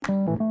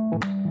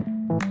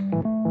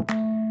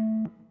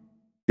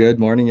Good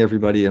morning,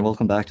 everybody, and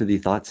welcome back to the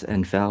Thoughts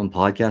and Found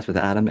podcast with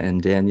Adam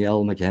and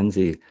Danielle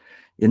McKenzie.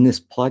 In this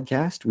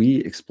podcast, we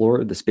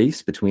explore the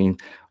space between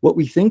what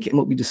we think and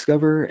what we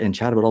discover and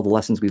chat about all the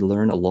lessons we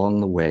learn along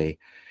the way.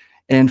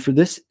 And for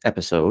this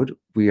episode,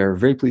 we are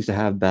very pleased to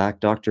have back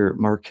Dr.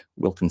 Mark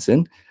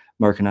Wilkinson.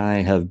 Mark and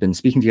I have been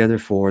speaking together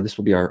this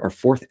will be our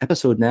fourth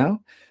episode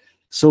now.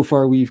 So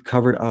far, we've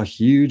covered a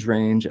huge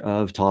range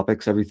of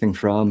topics, everything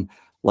from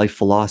life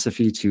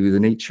philosophy to the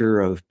nature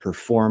of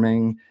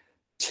performing,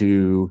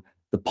 to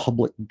the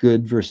public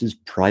good versus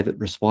private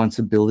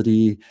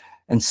responsibility,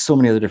 and so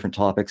many other different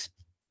topics.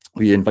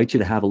 We invite you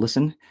to have a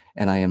listen,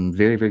 and I am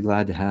very, very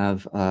glad to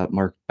have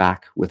Mark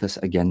back with us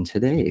again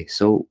today.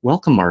 So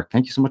welcome, Mark.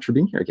 Thank you so much for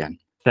being here again.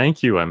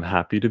 Thank you. I'm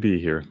happy to be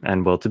here,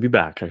 and well, to be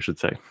back, I should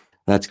say.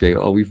 That's great.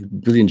 Oh, we've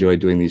really enjoyed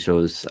doing these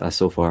shows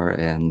so far,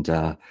 and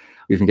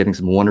we've been getting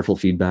some wonderful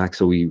feedback.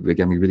 So we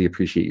really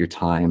appreciate your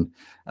time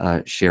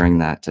sharing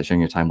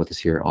your time with us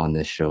here on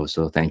this show.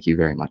 So thank you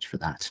very much for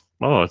that.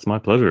 Oh, it's my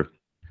pleasure.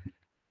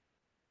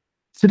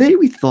 Today,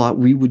 we thought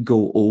we would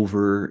go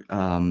over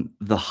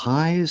the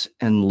highs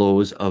and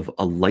lows of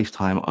a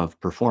lifetime of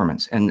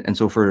performance. And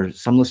so for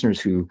some listeners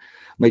who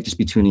might just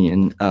be tuning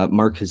in,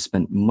 Mark has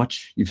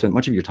you've spent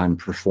much of your time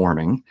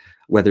performing,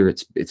 whether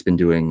it's been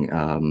doing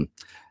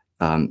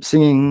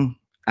singing,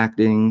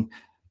 acting,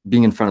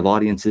 being in front of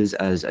audiences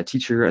as a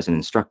teacher, as an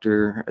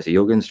instructor, as a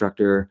yoga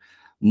instructor.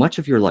 Much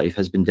of your life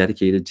has been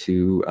dedicated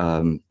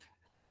to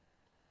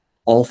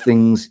all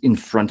things in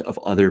front of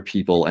other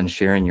people and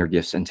sharing your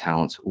gifts and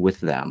talents with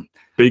them.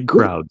 Big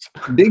crowds.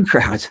 Big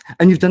crowds.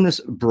 And you've done this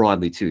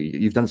broadly too.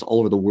 You've done this all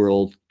over the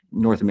world,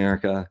 North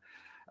America,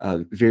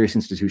 various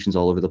institutions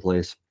all over the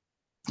place.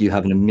 You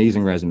have an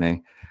amazing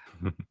resume.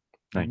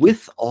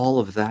 With all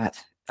of that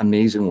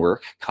amazing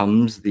work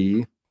comes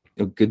the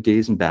good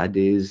days and bad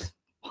days,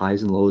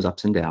 highs and lows,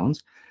 ups and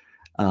downs.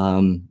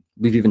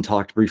 We've even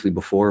talked briefly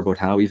before about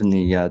how even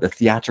the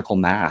theatrical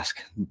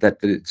mask that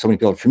so many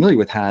people are familiar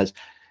with has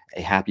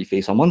a happy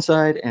face on one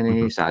side and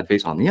a sad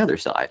face on the other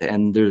side.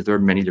 And there are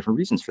many different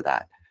reasons for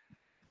that.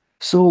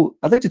 So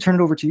I'd like to turn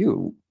it over to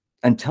you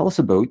and tell us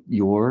about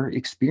your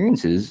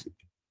experiences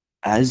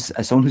as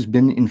someone who's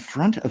been in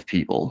front of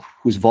people,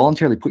 who's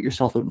voluntarily put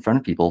yourself out in front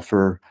of people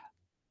for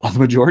the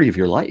majority of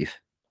your life.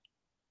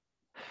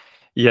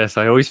 Yes,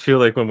 I always feel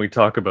like when we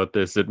talk about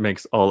this, it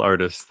makes all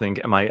artists think,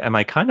 am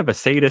I kind of a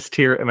sadist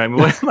here?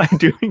 What am I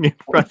doing in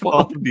front of all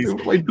of these?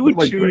 Who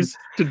would choose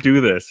to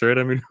do this, right?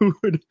 I mean, who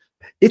would?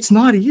 It's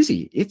not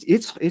easy.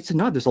 It's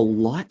not. There's a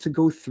lot to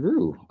go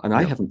through. And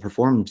I haven't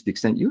performed to the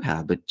extent you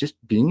have, but just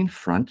being in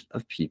front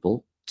of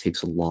people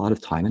takes a lot of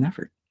time and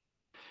effort.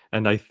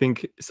 And I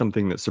think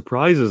something that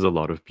surprises a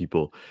lot of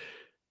people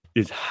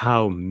is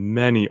how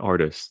many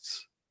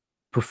artists,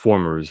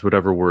 performers,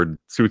 whatever word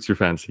suits your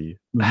fancy,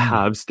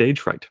 have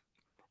stage fright.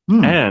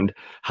 And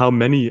how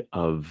many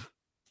of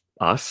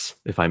us,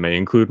 if I may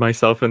include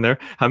myself in there,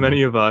 how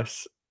many of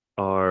us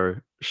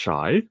are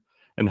shy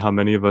and how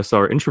many of us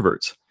are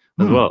introverts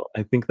as well.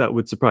 I think that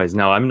would surprise.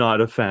 Now, I'm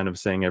not a fan of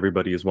saying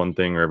everybody is one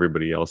thing or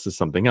everybody else is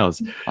something else.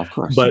 Of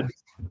course. But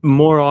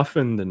more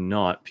often than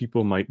not,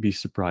 people might be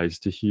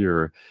surprised to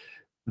hear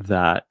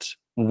that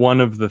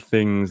one of the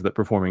things that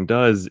performing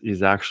does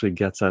is actually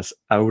gets us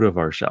out of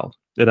our shell.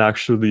 It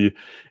actually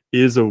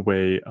is a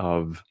way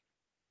of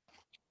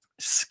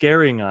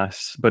scaring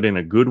us, but in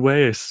a good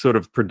way, a sort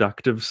of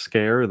productive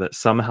scare that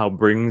somehow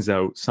brings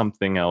out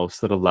something else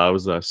that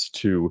allows us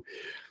to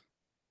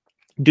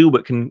do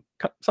what can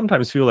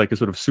sometimes feel like a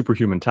sort of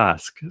superhuman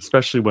task,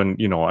 especially when,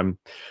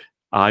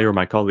 I or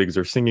my colleagues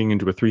are singing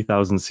into a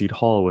 3,000 seat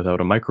hall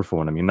without a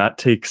microphone. I mean, that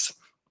takes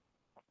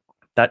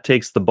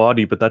the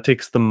body, but that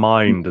takes the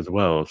mind as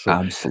well. So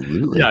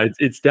absolutely. Yeah,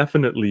 it's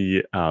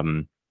definitely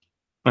an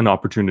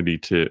opportunity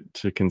to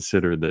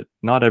consider that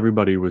not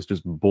everybody was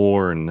just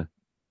born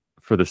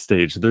for the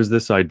stage. There's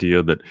this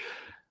idea that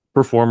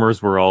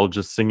performers were all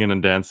just singing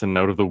and dancing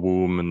out of the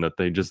womb and that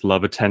they just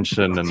love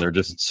attention and they're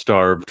just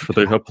starved for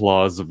the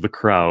applause of the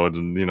crowd,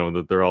 and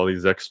that they're all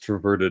these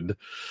extroverted,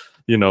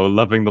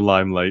 loving the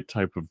limelight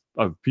type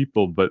of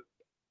people. But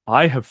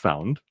I have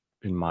found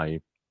in my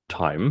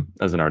time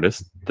as an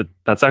artist that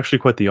that's actually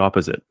quite the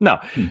opposite. Now,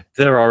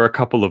 there are a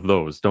couple of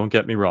those, don't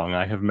get me wrong.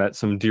 I have met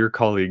some dear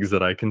colleagues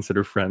that I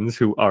consider friends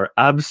who are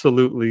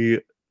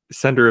absolutely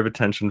center of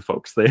attention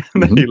folks. They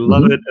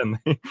love it and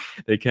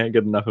they can't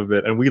get enough of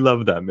it, and we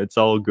love them. It's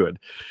all good.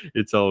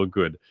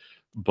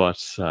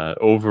 But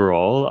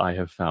overall, I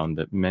have found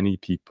that many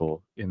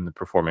people in the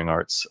performing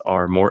arts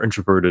are more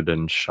introverted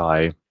and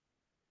shy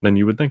than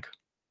you would think.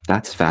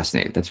 That's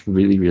fascinating. That's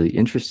really, really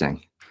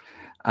interesting.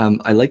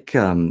 I like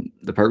the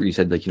part where you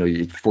said,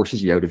 it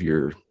forces you out of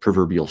your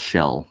proverbial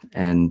shell.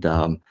 And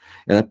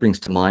that brings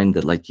to mind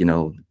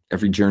that,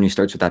 every journey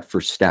starts with that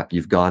first step.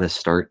 You've got to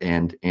start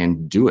and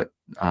do it.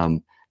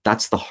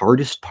 That's the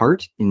hardest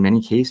part in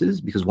many cases,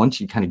 because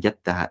once you kind of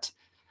get that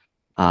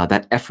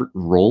effort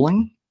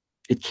rolling,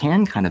 it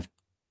can kind of,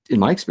 in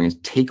my experience,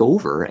 take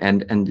over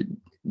and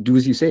do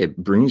as you say. It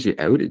brings you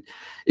out.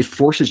 It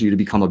forces you to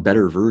become a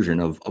better version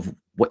of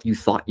what you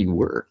thought you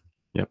were.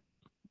 Yep.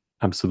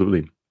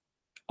 Absolutely.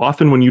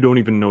 Often when you don't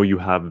even know you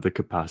have the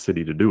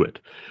capacity to do it.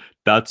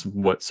 That's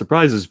what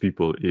surprises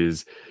people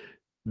is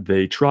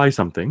they try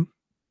something,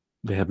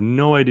 they have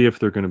no idea if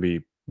they're going to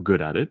be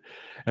good at it,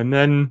 and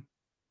then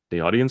the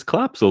audience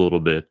claps a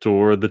little bit,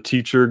 or the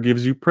teacher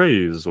gives you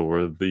praise,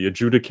 or the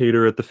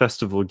adjudicator at the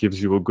festival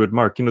gives you a good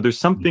mark. There's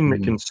something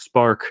that Mhm. can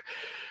spark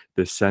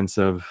this sense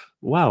of,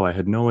 wow, I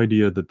had no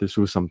idea that this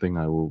was something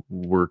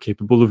were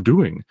capable of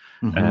doing.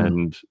 Mhm.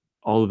 And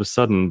all of a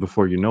sudden,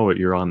 before you know it,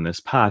 you're on this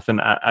path.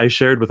 And I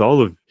shared with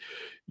all of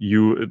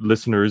you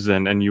listeners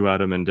and you,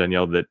 Adam and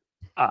Danielle, that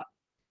I,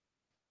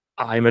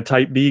 I'm a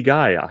type B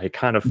guy. I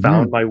kind of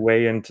found Mhm. my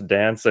way into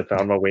dance. I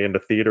found my way into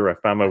theater. I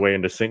found my way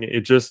into singing.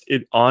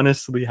 It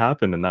honestly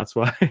happened. And that's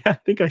why I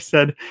think I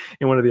said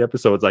in one of the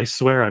episodes, I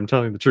swear I'm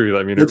telling the truth.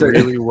 I mean, it That's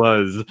okay. really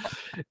was,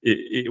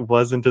 it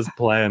wasn't as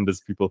planned as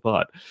people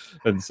thought.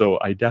 And so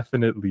I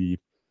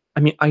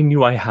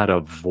knew I had a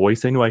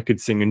voice. I knew I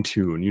could sing in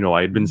tune.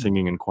 I had been Mm.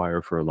 singing in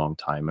choir for a long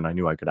time and I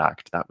knew I could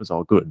act. That was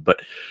all good.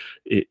 But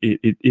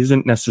it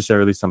isn't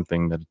necessarily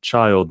something that a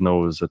child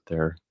knows that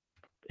they're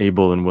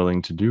able and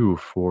willing to do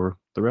for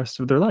the rest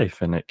of their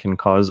life. And it can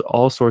cause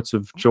all sorts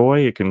of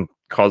joy. It can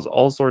cause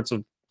all sorts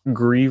of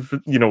grief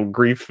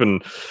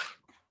and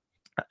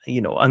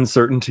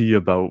uncertainty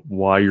about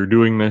why you're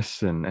doing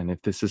this and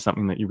if this is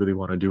something that you really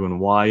want to do and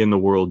why in the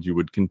world you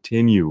would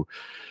continue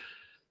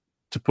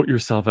to put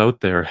yourself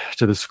out there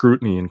to the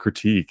scrutiny and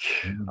critique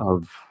Mhm.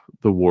 of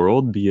the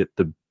world, be it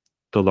the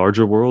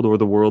larger world or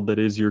the world that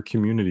is your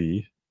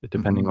community,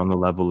 depending Mhm. on the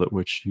level at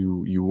which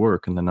you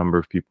work and the number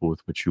of people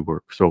with which you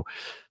work. So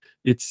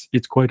it's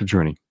quite a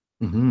journey.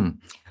 Mhm.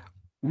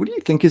 What do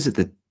you think is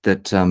it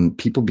that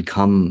people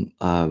become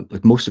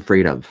like most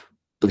afraid of,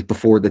 like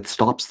before that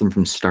stops them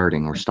from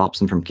starting or stops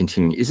them from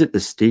continuing? Is it the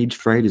stage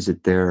fright? Is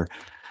it their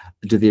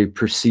do they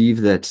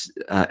perceive that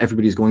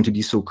everybody's going to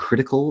be so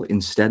critical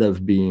instead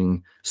of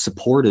being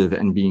supportive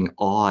and being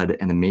awed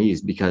and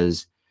amazed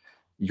because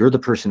you're the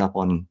person up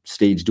on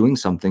stage doing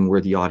something where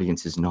the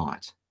audience is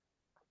not?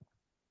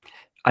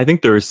 I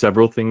think there are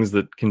several things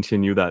that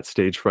continue that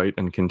stage fright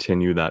and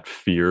continue that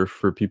fear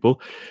for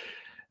people.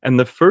 And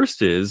the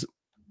first is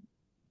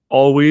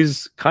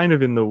always kind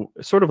of in the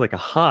sort of like a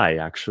high,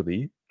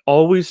 actually,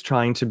 always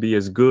trying to be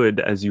as good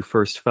as you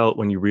first felt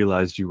when you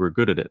realized you were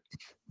good at it.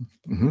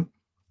 Hmm.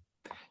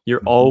 You're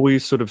Hmm.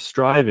 always sort of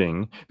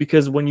striving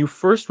because when you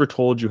first were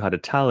told you had a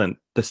talent,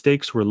 the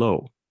stakes were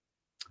low.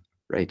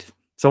 Right.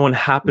 Someone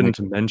Right. happened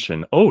to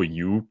mention, oh,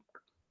 you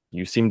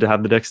seem to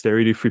have the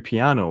dexterity for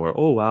piano, or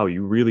oh wow,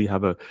 you really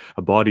have a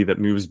body that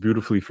moves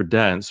beautifully for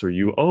dance, or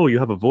you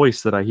have a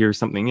voice that I hear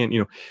something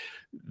in.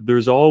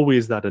 There's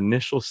always that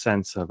initial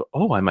sense of,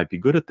 oh, I might be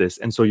good at this.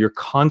 And so you're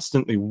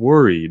constantly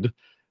worried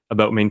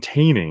about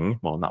maintaining,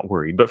 well, not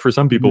worried, but for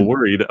some people, Mhm.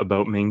 worried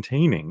about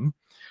maintaining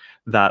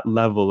that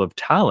level of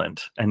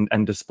talent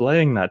and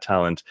displaying that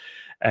talent.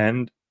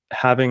 And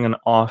having an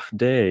off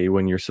day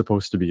when you're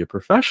supposed to be a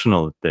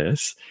professional at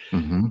this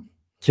Mhm.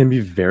 can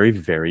be very,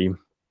 very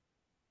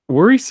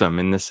worrisome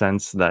in the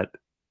sense that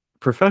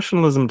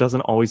professionalism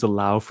doesn't always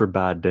allow for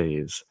bad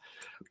days.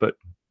 But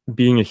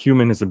being a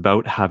human is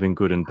about having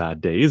good and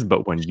bad days.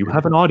 But when you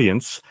have Sure. an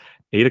audience,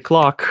 8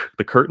 o'clock,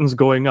 the curtain's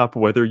going up,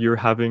 whether you're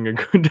having a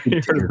good day or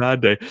a Sure.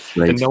 bad day, and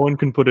Right. no one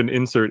can put an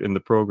insert in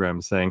the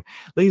program saying,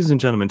 ladies and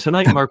gentlemen,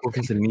 tonight Mark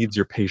Wilkinson needs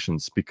your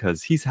patience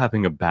because he's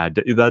having a bad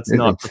day. That's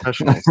not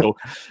professional. So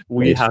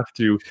we Right. have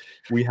to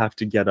we have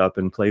to get up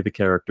and play the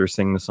character,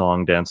 sing the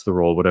song, dance the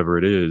role, whatever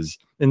it is,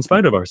 in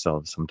spite of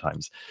ourselves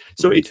sometimes.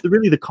 So Right. it's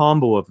really the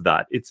combo of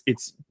that.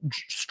 It's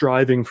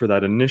striving for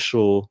that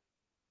initial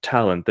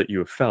talent that you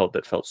have felt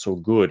that felt so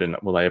good, and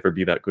will I ever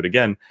be that good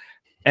again?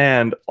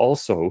 And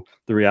also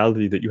the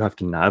reality that you have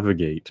to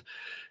navigate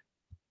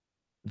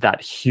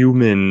that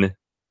human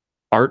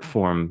art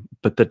form,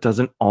 but that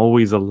doesn't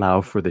always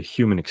allow for the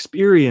human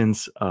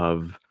experience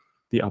of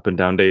the up and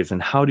down days.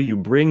 And how do you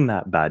bring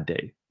that bad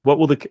day? What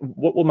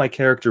will my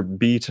character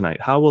be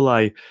tonight? How will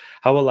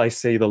I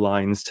say the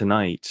lines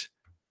tonight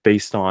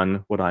based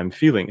on what I'm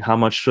feeling? How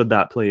much should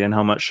that play in?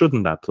 How much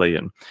shouldn't that play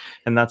in?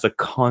 And that's a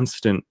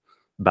constant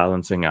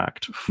balancing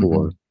act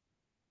for Mhm.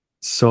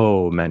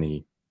 so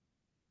many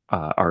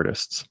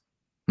artists.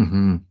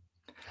 Mhm.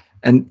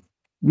 And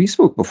we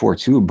spoke before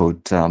too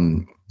about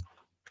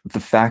the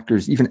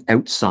factors even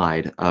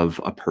outside of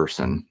a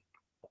person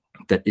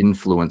that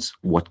influence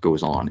what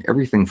goes on.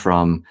 Everything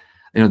from,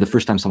 the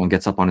first time someone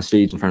gets up on a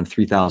stage in front of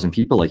 3,000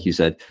 people, like you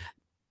said,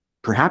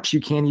 perhaps you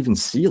can't even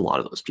see a lot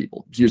of those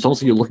people. It's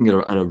also you're looking at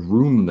a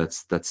room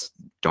that's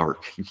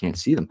dark. You can't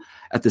see them.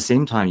 At the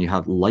same time, you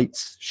have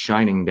lights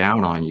shining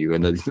down on you,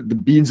 and the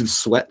beads of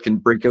sweat can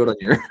break out on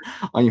your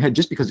on your head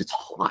just because it's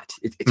hot.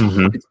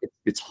 Hmm.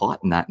 It's hot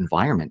in that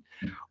environment.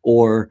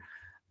 Or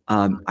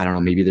I don't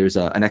know, maybe there's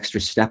an extra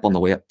step on the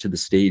way up to the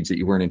stage that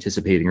you weren't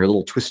anticipating, or a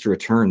little twist or a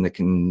turn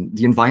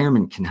the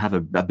environment can have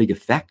a big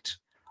effect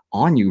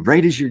on you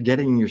right as you're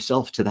getting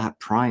yourself to that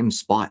prime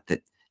spot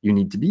that you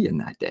need to be in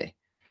that day.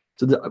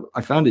 So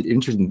I found it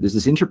interesting. There's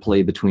this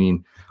interplay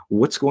between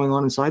what's going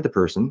on inside the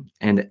person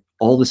and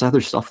all this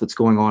other stuff that's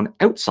going on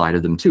outside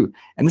of them too.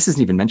 And this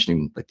isn't even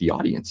mentioning like the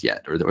audience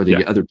yet, or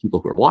the other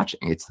people who are watching.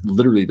 It's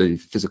literally the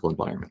physical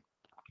environment.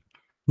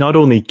 Not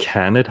only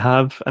can it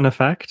have an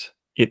effect,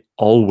 it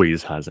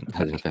always has an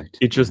effect.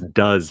 It just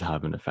does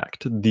have an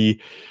effect. The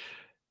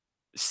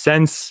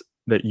sense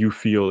that you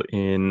feel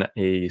in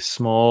a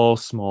small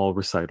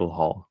recital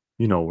hall,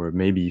 you know, where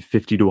maybe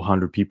 50 to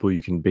 100 people,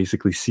 you can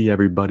basically see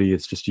everybody,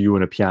 it's just you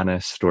and a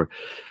pianist, or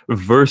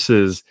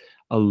versus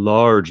a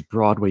large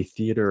Broadway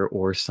theater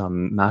or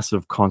some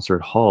massive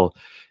concert hall,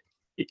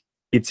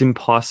 it's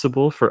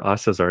impossible for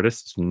us as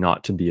artists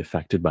not to be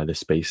affected by the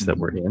space that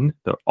we're in.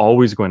 They're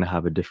always going to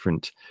have a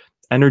different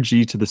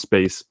energy to the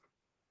space.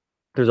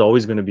 There's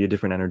always going to be a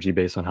different energy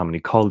based on how many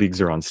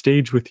colleagues are on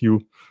stage with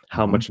you,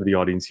 how much of the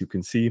audience you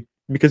can see.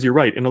 Because you're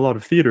right, in a lot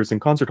of theaters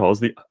and concert halls,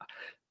 the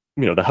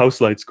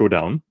house lights go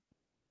down.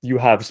 You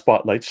have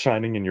spotlights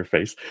shining in your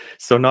face.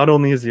 So not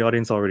only is the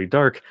audience already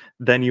dark,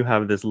 then you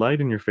have this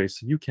light in your face,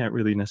 so you can't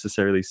really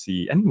necessarily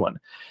see anyone.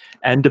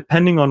 And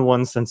depending on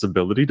one's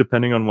sensibility,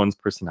 depending on one's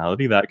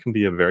personality, that can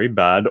be a very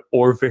bad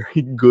or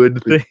very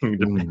good thing,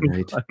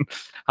 depending on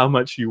how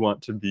much you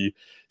want to be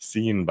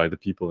seen by the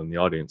people in the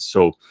audience.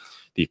 So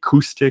the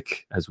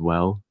acoustic as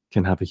well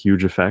can have a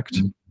huge effect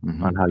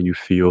on how you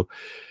feel.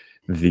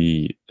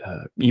 The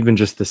even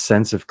just the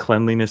sense of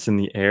cleanliness in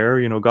the air,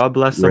 you know, God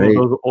bless some of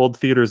those old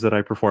theaters that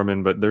I perform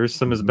in, but there's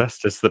some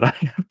asbestos that I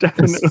have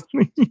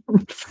definitely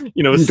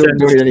you know,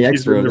 don't need any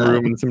extra in the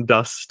room, and some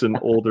dust and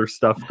older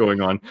stuff going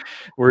on,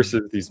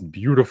 versus these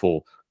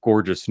beautiful,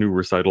 gorgeous new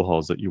recital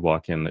halls that you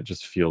walk in that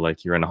just feel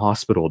like you're in a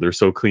hospital. They're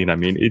so clean. I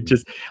mean, it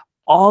just,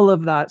 all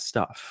of that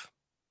stuff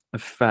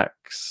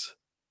affects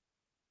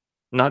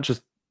not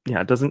just,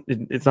 it doesn't,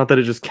 it's not that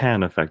it just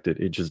can affect it,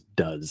 it just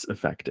does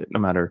affect it, no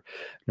matter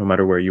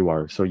where you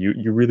are. So you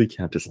really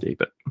can't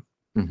escape it.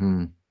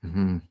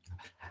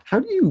 How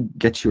do you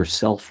get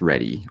yourself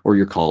ready, or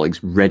your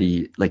colleagues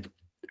ready, like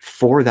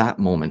for that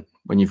moment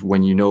when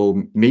you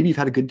know, maybe you've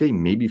had a good day,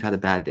 maybe you've had a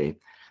bad day?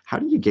 How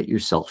do you get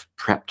yourself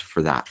prepped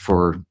for that,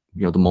 for,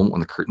 you know, the moment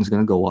when the curtain's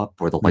going to go up,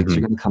 or the lights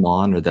are going to come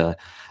on, or the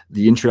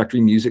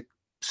introductory music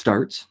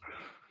starts?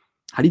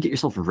 How do you get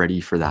yourself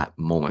ready for that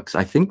moment? Because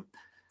I think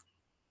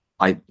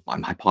I'm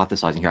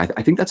hypothesizing here.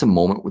 I think that's a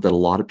moment that a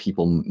lot of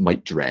people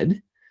might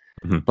dread,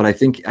 but I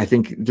think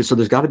so.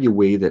 There's got to be a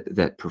way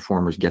that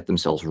performers get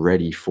themselves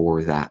ready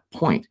for that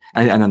point.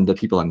 And the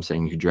people I'm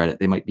saying who dread it,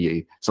 they might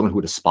be someone who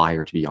would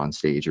aspire to be on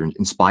stage or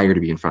inspire to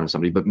be in front of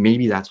somebody, but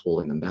maybe that's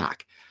holding them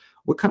back.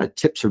 What kind of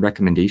tips or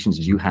recommendations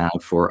do you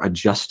have for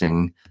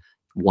adjusting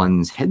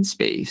one's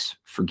headspace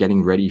for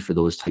getting ready for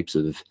those types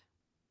of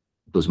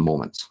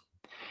moments?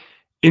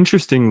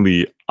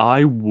 Interestingly,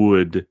 I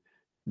would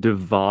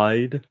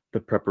divide the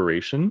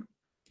preparation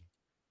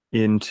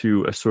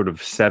into a sort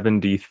of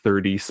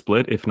 70-30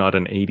 split, if not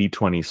an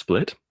 80-20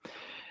 split.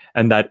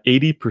 And that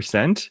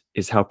 80%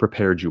 is how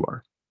prepared you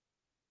are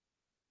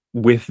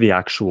with the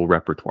actual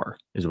repertoire,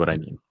 is what I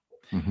mean.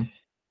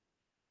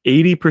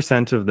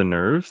 80% of the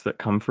nerves that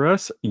come for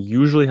us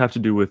usually have to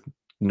do with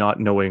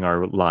not knowing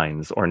our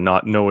lines, or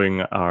not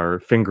knowing our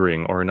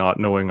fingering, or not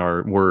knowing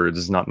our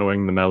words, not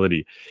knowing the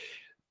melody.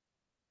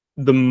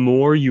 The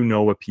more you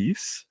know a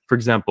piece, for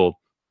example,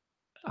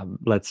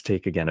 let's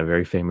take again a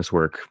very famous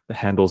work,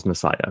 Handel's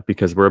Messiah,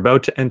 because we're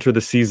about to enter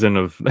the season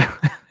of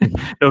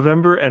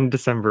November and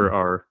December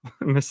are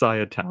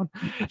Messiah town.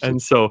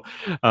 And so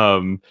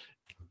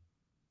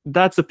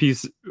that's a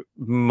piece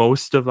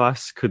most of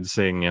us could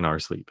sing in our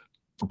sleep.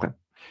 Okay.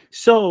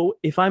 So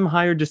if I'm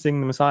hired to sing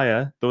the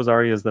Messiah, those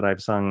arias that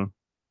I've sung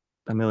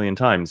a million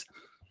times,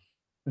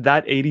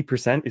 that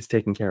 80% is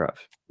taken care of.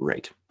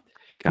 Right.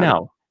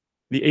 Now,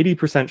 the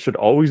 80% should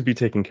always be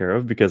taken care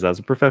of, because as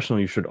a professional,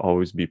 you should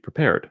always be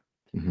prepared.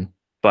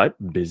 But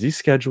busy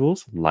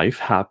schedules, life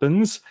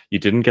happens. You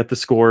didn't get the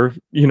score,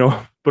 you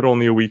know, but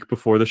only a week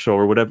before the show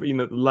or whatever, you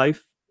know,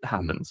 life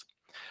happens.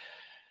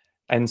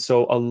 And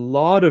so a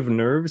lot of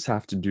nerves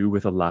have to do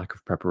with a lack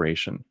of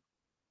preparation.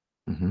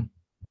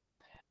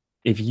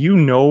 If you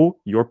know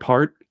your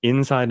part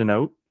inside and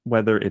out,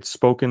 whether it's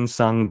spoken,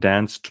 sung,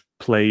 danced,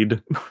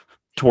 played,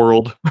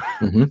 twirled,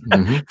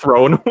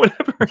 thrown,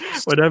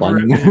 whatever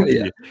it may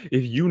be.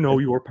 If you know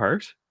your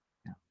part,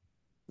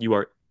 you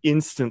are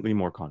instantly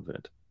more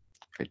confident.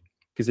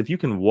 Because if you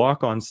can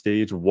walk on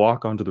stage,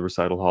 walk onto the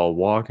recital hall,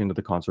 walk into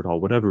the concert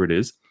hall, whatever it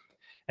is,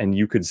 and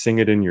you could sing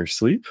it in your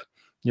sleep,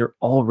 you're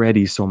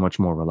already so much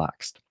more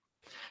relaxed.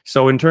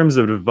 So in terms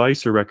of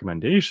advice or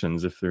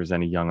recommendations, if there's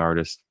any young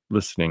artist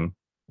listening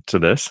to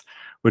this,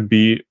 would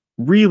be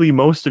really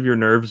most of your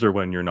nerves are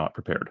when you're not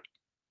prepared.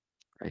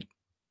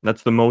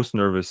 That's the most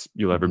nervous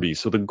you'll ever be.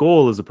 So the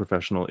goal as a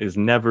professional is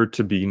never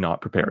to be not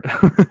prepared.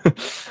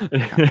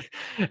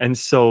 And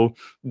so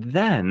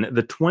then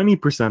the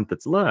 20%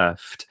 that's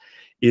left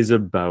is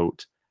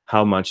about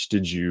How much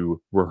did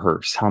you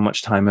rehearse? How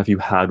much time have you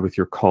had with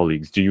your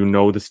colleagues? Do you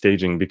know the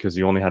staging because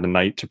you only had a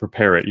night to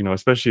prepare it?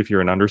 Especially if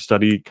you're an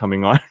understudy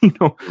coming on,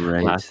 last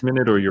Right.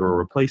 minute, or you're a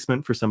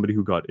replacement for somebody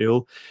who got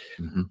ill.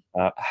 Mhm.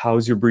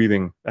 How's your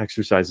breathing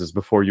exercises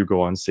before you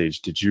go on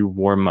stage? Did you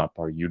warm up?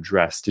 Are you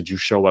dressed? Did you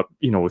show up,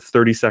 with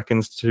 30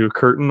 seconds to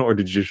curtain, or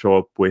did you show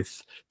up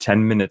with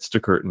 10 minutes to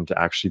curtain to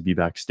actually be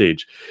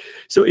backstage?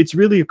 So it's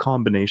really a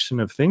combination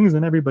of things,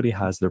 and everybody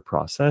has their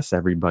process.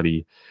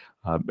 Everybody,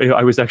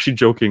 I was actually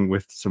joking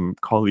with some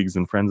colleagues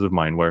and friends of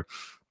mine where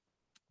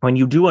when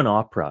you do an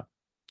opera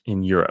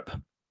in Europe,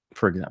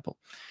 for example,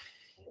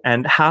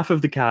 and half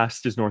of the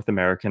cast is North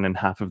American and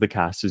half of the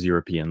cast is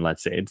European,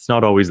 let's say. It's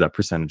not always that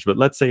percentage, but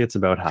let's say it's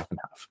about half and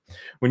half.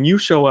 When you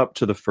show up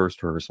to the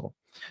first rehearsal,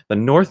 the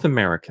North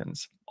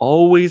Americans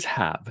always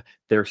have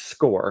their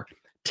score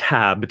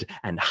tabbed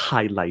and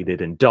highlighted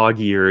and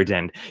dog-eared,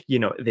 and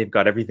they've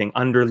got everything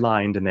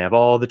underlined, and they have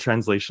all the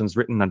translations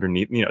written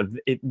underneath.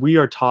 We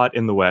are taught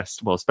in the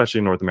West, well, especially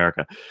in North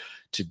America,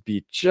 to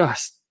be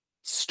just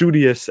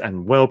studious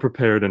and well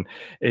prepared, and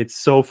it's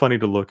so funny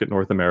to look at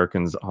North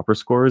Americans' opera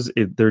scores.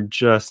 They're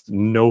just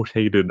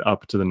notated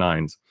up to the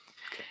nines.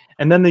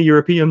 And then the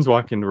Europeans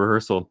walk into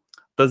rehearsal.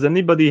 Does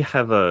anybody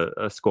have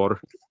a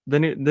score?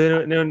 Then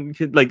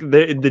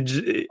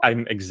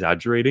I'm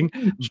exaggerating,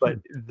 but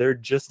they're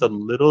just a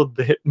little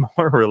bit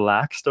more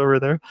relaxed over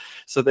there.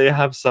 So they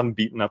have some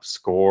beaten up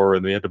score,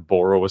 and they had to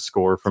borrow a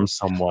score from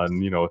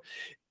someone.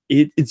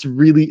 It's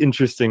really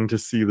interesting to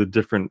see the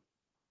different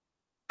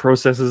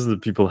processes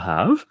that people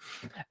have,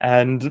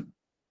 and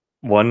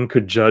one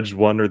could judge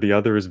one or the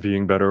other as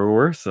being better or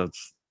worse.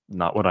 That's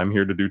not what I'm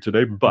here to do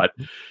today, but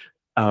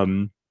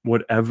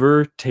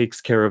whatever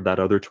takes care of that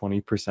other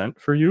 20%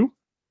 for you,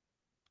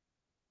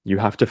 you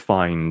have to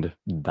find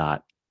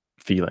that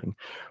feeling,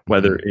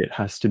 whether it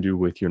has to do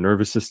with your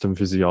nervous system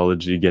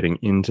physiology, getting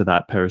into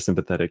that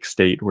parasympathetic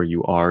state where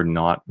you are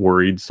not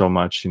worried so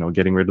much,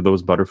 getting rid of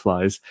those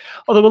butterflies.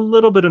 Although a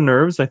little bit of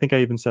nerves, I think I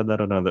even said that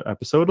on another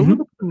episode, a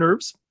little bit of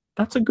nerves,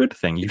 that's a good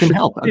thing. You It can should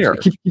help. care.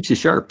 It keeps you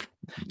sharp.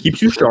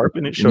 Keeps you sharp,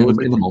 and it shows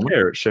that in the you moment.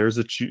 care. It shows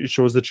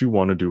that you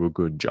want to do a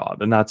good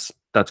job, and that's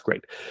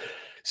great.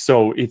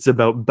 So it's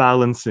about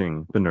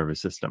balancing the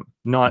nervous system,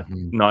 not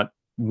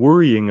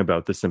worrying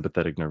about the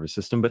sympathetic nervous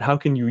system, but how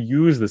can you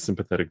use the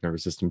sympathetic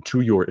nervous system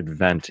to your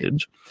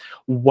advantage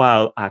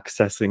while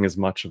accessing as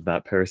much of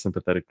that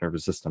parasympathetic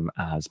nervous system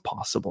as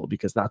possible,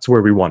 because that's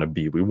where we want to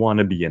be. We want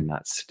to be in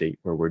that state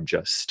where we're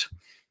just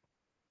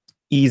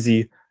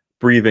easy,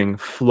 breathing,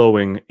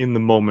 flowing in the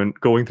moment,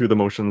 going through the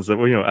motions that,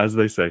 as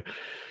they say.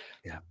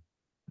 Yeah.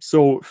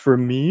 So for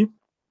me,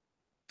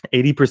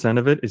 80%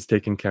 of it is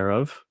taken care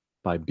of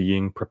by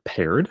being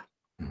prepared.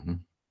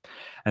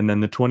 And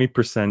then the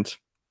 20%,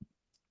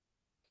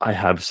 I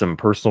have some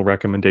personal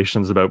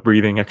recommendations about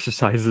breathing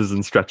exercises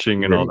and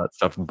stretching and all that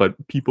stuff, but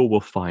people will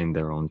find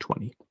their own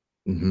 20.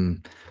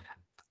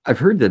 I've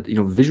heard that,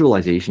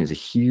 visualization is a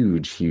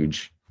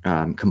huge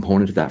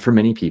component of that for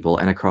many people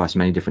and across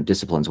many different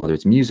disciplines, whether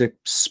it's music,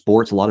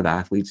 sports. A lot of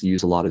athletes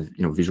use a lot of,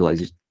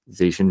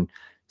 visualization,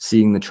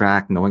 seeing the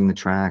track, knowing the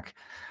track,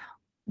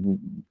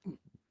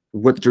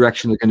 what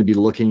direction they're going to be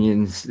looking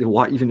in,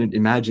 even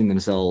imagine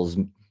themselves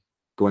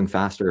going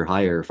faster,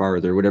 higher,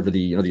 farther, whatever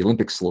the the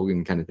Olympic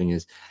slogan kind of thing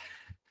is.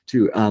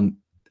 Too,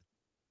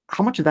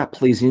 how much of that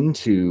plays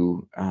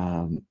into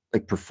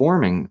like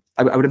performing?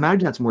 I would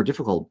imagine that's more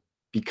difficult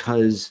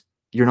because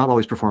you're not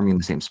always performing in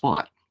the same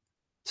spot.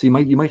 So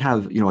you might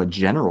have a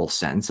general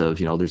sense of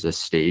there's a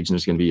stage and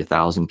there's going to be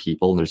 1,000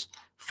 people and there's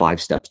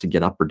 5 steps to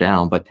get up or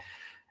down, but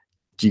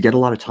do you get a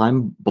lot of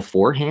time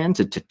beforehand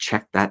to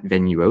check that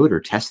venue out or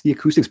test the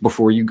acoustics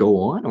before you go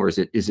on, or is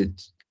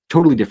it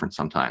totally different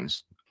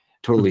sometimes?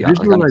 Totally.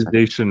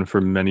 Visualization for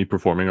many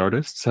performing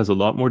artists has a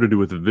lot more to do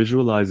with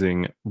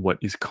visualizing what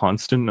is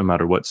constant no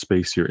matter what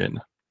space you're in.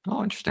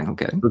 Oh, interesting.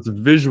 Okay. So it's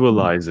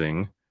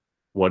visualizing,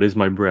 what is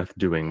my breath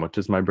doing? What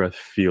does my breath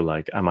feel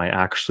like? Am I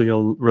actually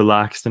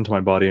relaxed into my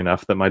body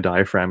enough that my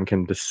diaphragm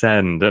can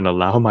descend and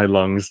allow my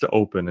lungs to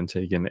open and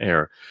take in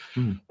air?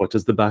 What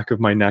does the back of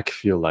my neck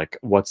feel like?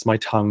 What's my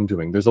tongue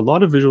doing? There's a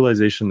lot of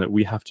visualization that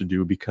we have to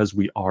do because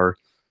we are,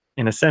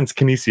 in a sense,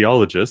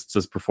 kinesiologists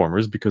as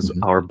performers, because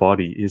our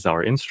body is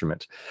our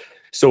instrument.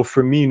 So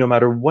for me, no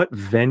matter what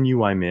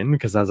venue I'm in,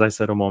 because as I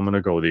said a moment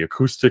ago, the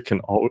acoustic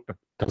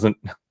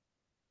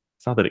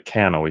it's not that it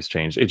can always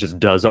change, it just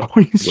does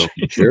always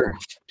change.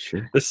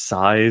 Sure. The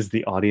size,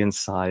 the audience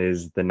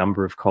size, the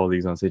number of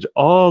colleagues on stage,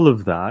 all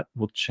of that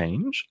will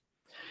change.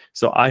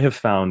 So I have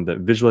found that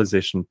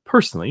visualization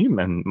personally,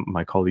 and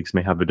my colleagues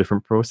may have a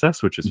different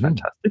process, which is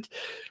fantastic.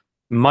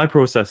 My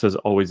process has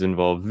always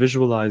involved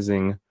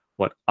visualizing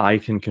what I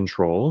can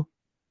control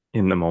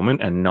in the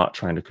moment and not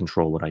trying to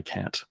control what I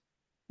can't.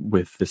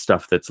 With the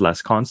stuff that's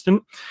less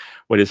constant,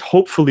 what is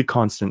hopefully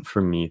constant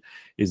for me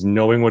is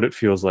knowing what it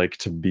feels like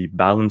to be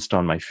balanced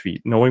on my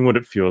feet, knowing what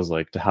it feels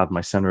like to have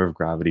my center of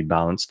gravity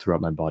balanced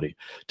throughout my body,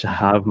 to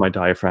have my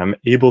diaphragm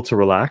able to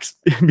relax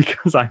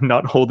because I'm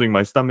not holding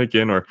my stomach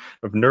in or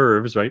of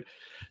nerves, right?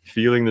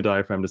 Feeling the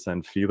diaphragm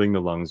descend, feeling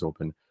the lungs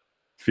open,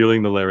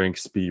 feeling the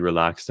larynx be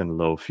relaxed and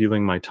low,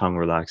 feeling my tongue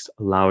relaxed,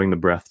 allowing the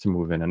breath to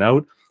move in and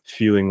out,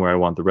 feeling where I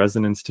want the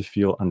resonance to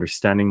feel,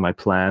 understanding my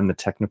plan, the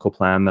technical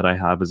plan that I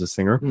have as a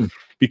singer,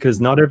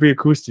 because not every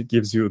acoustic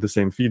gives you the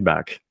same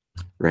feedback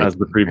as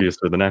the previous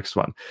or the next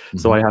one.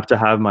 So I have to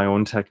have my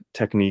own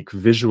technique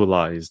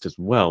visualized as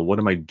well. What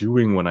am I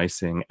doing when I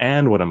sing,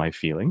 and what am I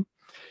feeling?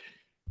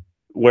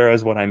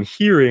 Whereas what I'm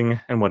hearing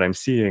and what I'm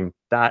seeing,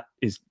 that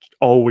is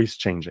always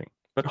changing.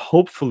 But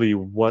hopefully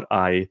what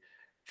I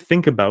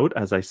think about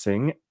as I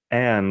sing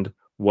and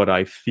what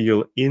I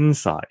feel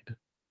inside,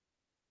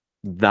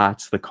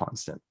 that's the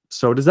constant.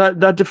 So does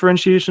that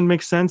differentiation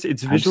make sense?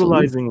 It's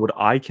visualizing what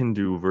I can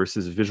do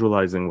versus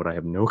visualizing what I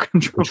have no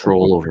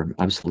control over.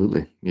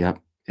 Absolutely. Yep.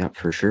 Yep,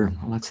 for sure.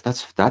 Well,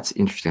 that's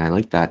interesting. I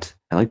like that.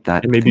 I like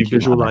that. And maybe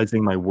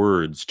visualizing my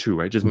words too,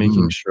 right? Just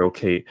making sure,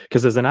 okay,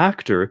 because as an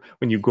actor,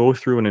 when you go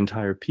through an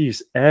entire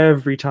piece,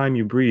 every time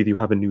you breathe, you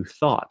have a new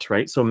thought,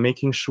 right? So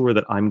making sure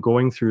that I'm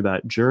going through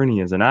that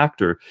journey as an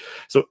actor.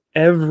 So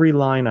every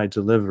line I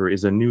deliver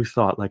is a new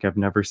thought, like I've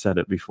never said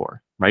it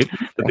before, right?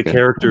 That the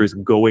character is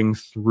going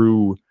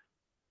through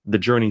the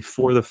journey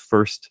for the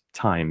first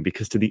time,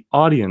 because to the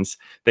audience,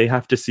 they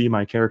have to see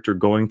my character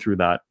going through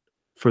that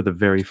for the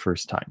very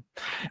first time.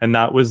 And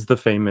that was the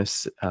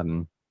famous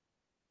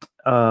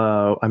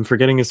I'm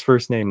forgetting his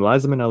first name.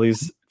 Liza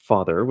Minnelli's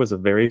father was a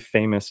very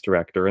famous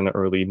director in the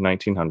early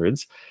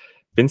 1900s.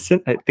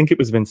 I think it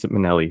was Vincent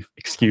Minnelli.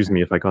 Excuse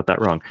me if I got that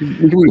wrong.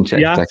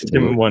 He asked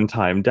him one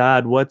time,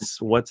 "Dad,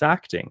 what's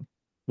acting?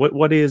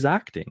 What is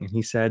acting?" And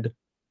he said,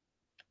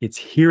 "It's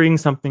hearing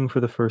something for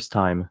the first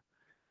time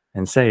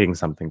and saying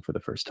something for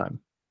the first time."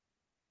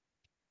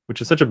 Which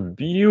is such a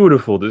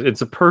beautiful,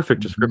 it's a perfect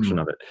description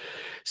of it.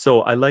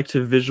 So I like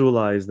to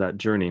visualize that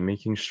journey,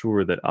 making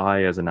sure that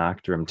I, as an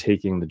actor, am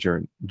taking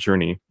the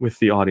journey with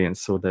the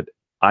audience so that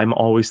I'm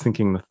always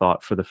thinking the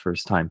thought for the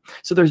first time.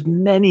 So there's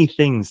many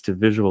things to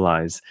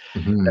visualize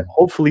that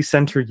hopefully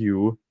center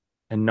you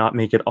and not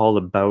make it all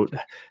about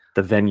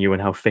the venue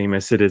and how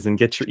famous it is, and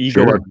get your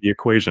ego out of the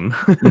equation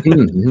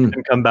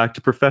and come back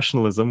to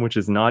professionalism, which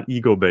is not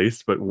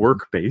ego-based, but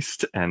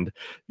work-based, and,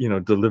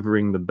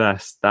 delivering the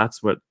best.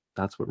 That's what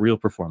real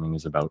performing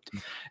is about.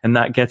 And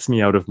that gets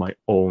me out of my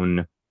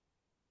own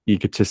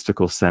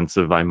egotistical sense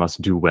of I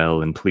must do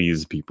well and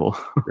please people.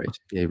 Right.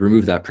 Yeah,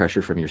 remove that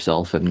pressure from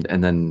yourself, and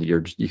then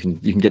you can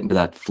get into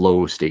that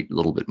flow state a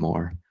little bit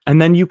more.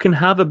 And then you can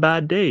have a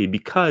bad day,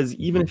 because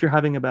even if you're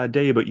having a bad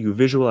day, but you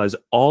visualize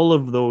all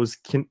of those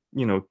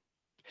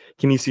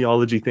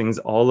kinesiology things,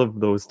 all of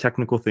those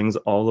technical things,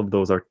 all of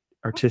those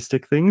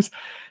artistic things,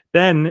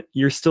 then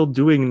you're still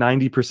doing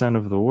 90%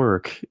 of the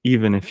work,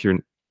 even if you're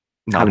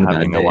not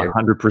having a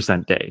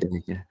 100% day.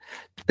 Yeah.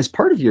 As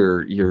part of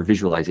your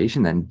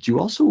visualization, then, do you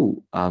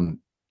also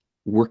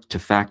work to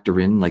factor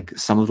in like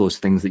some of those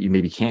things that you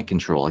maybe can't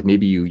control? Like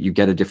maybe you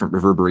get a different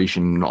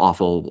reverberation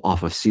off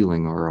a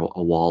ceiling or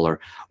a wall,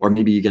 or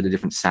maybe you get a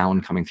different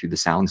sound coming through the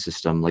sound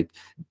system. Like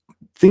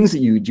things that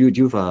you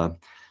have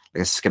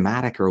a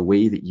schematic or a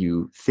way that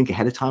you think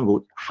ahead of time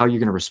about how you're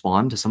going to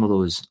respond to some of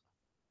those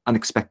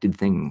unexpected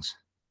things.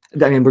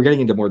 I mean, we're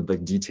getting into more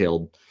like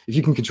detailed. If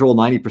you can control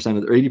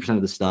 90% or 80%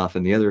 of the stuff,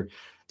 and the other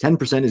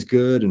 10% is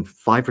good, and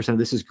 5% of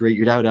this is great,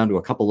 you're now down to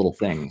a couple little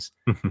things.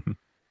 Do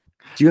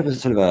you have a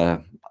sort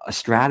of a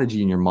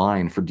strategy in your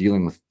mind for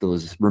dealing with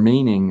those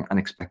remaining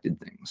unexpected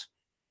things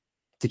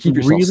to keep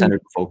yourself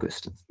centered and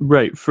focused?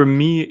 Right. For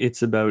me,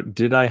 it's about,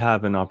 did I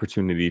have an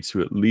opportunity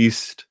to at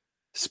least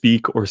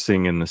speak or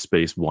sing in the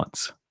space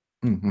once?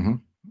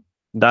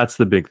 That's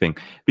the big thing,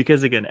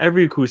 because again,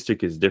 every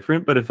acoustic is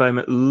different, but if I'm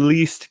at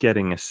least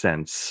getting a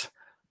sense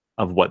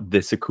of what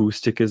this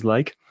acoustic is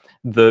like,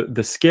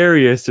 the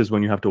scariest is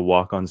when you have to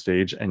walk on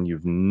stage and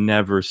you've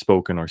never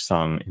spoken or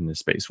sung in this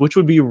space, which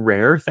would be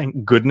rare.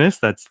 Thank goodness.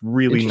 That's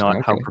really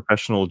not how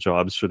professional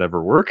jobs should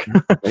ever work.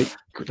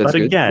 But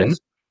again,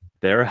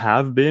 there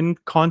have been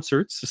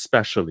concerts,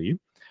 especially,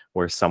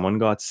 where someone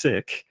got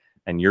sick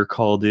and you're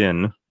called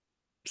in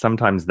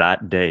sometimes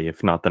that day,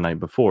 if not the night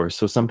before.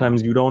 So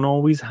sometimes you don't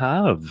always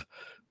have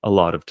a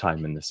lot of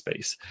time in the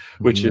space,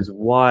 which is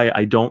why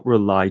I don't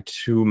rely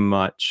too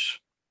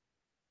much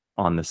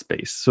on the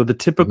space. So the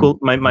typical,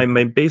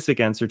 my basic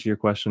answer to your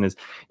question is,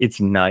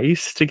 it's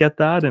nice to get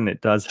that, and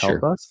it does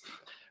help us,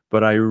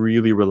 but I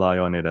really rely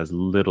on it as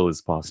little as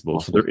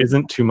possible. So there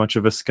isn't too much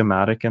of a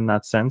schematic in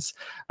that sense.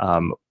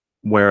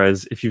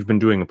 Whereas if you've been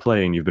doing a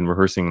play and you've been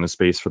rehearsing in the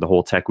space for the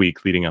whole tech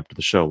week leading up to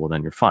the show, well,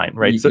 then you're fine,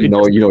 right? So you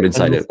know it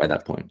inside it by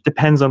that point.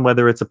 Depends on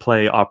whether it's a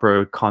play,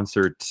 opera,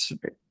 concert.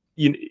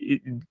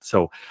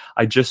 So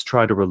I just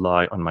try to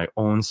rely on my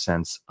own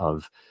sense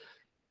of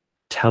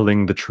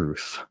telling the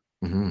truth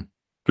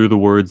through the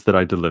words that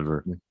I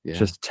deliver.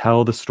 Just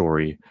tell the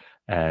story,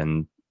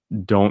 and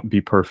don't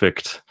be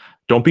perfect.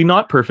 Don't be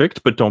not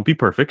perfect, but don't be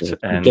perfect.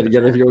 And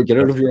get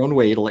out of your own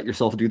way to let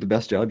yourself do the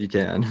best job you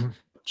can.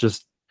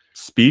 Just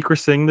speak or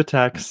sing the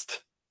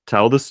text,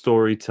 tell the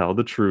story, tell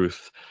the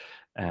truth,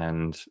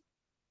 and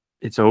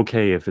it's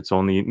okay if it's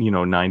only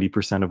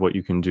 90% of what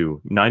you can do.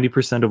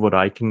 90% of what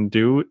I can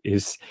do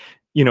is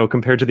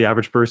compared to the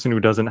average person who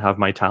doesn't have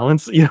my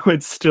talents,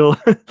 it's still,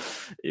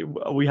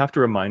 we have to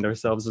remind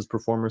ourselves as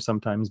performers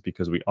sometimes,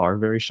 because we are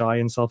very shy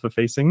and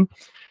self-effacing.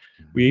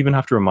 We even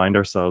have to remind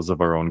ourselves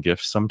of our own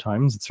gifts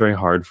sometimes. It's very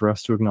hard for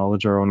us to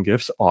acknowledge our own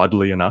gifts,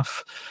 oddly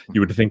enough.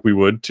 You would think we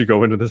would to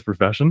go into this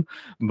profession,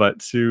 but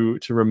to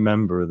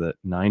remember that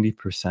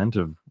 90%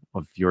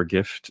 of your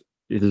gift,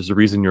 there's a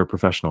reason you're a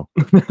professional.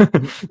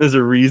 There's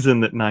a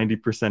reason that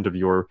 90% of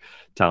your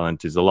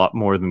talent is a lot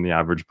more than the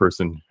average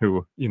person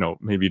who,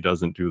 maybe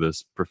doesn't do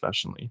this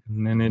professionally.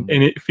 And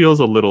it feels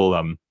a little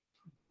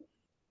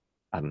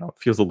I don't know, it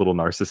feels a little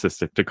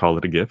narcissistic to call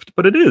it a gift,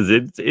 but it is.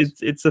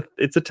 It's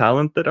a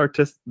talent that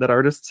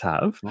artists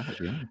have.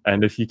 Yeah.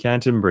 And if you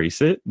can't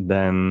embrace it,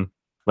 then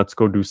let's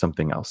go do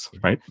something else,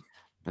 right?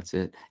 That's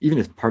it. Even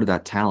if part of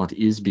that talent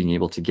is being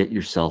able to get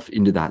yourself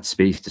into that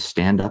space to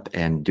stand up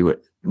and do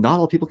it. Not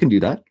all people can do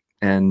that,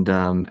 and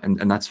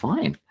that's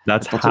fine.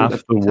 That's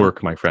half the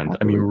work, my friend.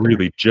 I mean,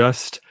 really,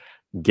 just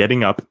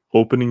getting up,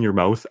 opening your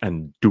mouth,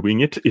 and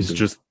doing it is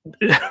just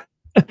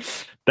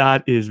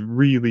that is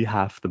really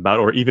half the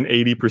battle, or even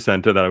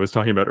 80% of that I was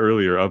talking about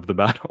earlier of the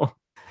battle.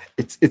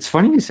 It's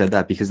funny you said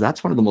that, because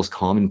that's one of the most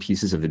common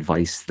pieces of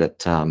advice that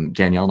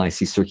Danielle and I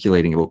see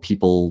circulating about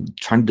people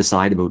trying to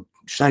decide about,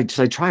 should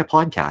I try a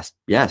podcast?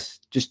 Yes,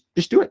 just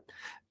do it.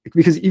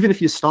 Because even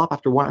if you stop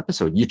after one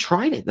episode, you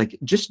tried it. Like,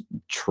 just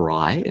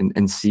try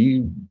and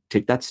see,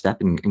 take that step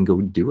and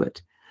go do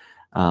it.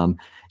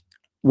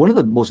 One of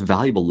the most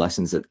valuable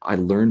lessons that I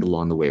learned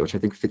along the way, which I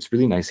think fits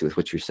really nicely with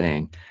what you're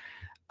saying,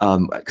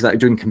 because I'm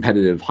doing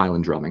competitive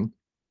Highland drumming,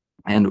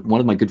 and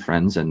one of my good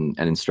friends and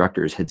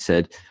instructors had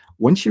said,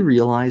 once you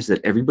realize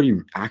that everybody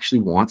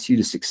actually wants you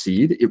to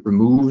succeed, it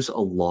removes a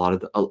lot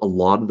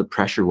of the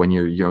pressure when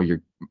you're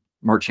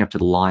marching up to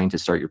the line to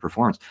start your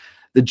performance.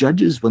 The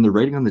judges, when they're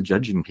writing on the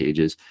judging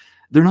pages,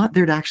 they're not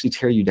there to actually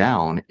tear you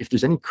down. If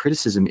there's any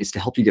criticism, it's to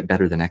help you get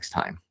better the next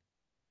time.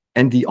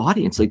 And the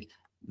audience, like,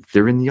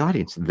 they're in the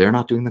audience. They're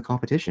not doing the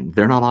competition.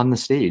 They're not on the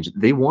stage.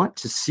 They want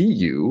to see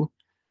you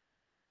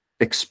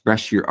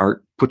express your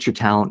art, put your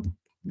talent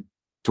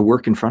to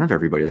work in front of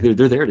everybody.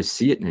 They're there to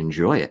see it and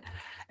enjoy it.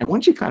 And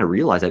once you kind of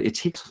realize that, it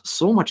takes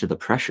so much of the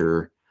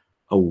pressure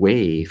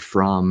away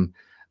from,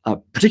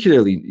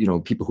 particularly,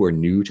 people who are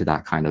new to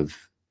that kind of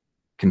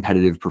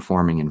competitive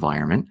performing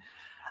environment.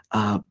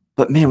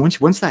 But man,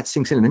 once that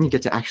sinks in, and then you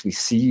get to actually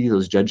see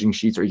those judging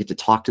sheets, or you get to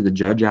talk to the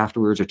judge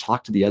afterwards, or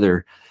talk to the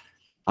other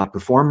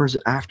performers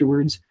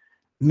afterwards,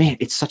 man,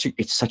 it's such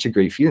a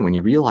great feeling when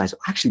you realize,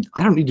 actually,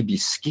 I don't need to be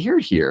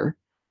scared here,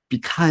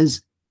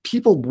 because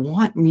people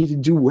want me to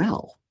do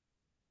well.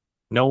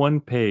 No one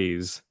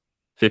pays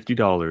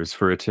 $50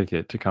 for a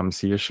ticket to come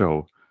see a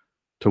show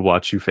to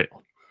watch you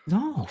fail.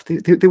 No,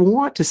 they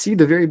want to see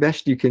the very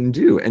best you can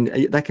do. And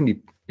that can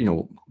be,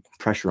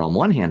 pressure on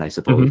one hand, I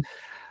suppose.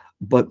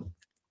 But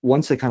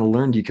once they kind of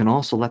learned, you can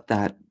also let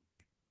that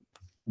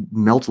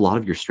melt a lot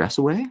of your stress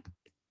away.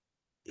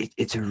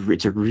 It's a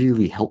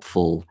really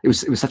helpful, it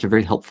was such a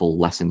very helpful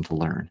lesson to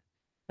learn.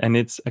 And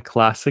it's a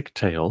classic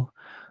tale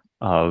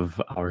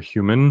of our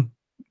human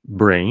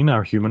brain,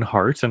 our human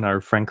heart, and our,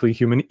 frankly,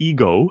 human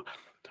ego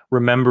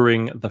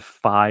remembering the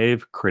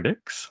 5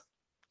 critics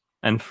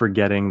and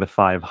forgetting the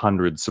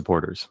 500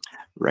 supporters.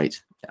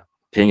 Right. Yeah.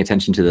 Paying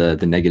attention to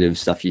the negative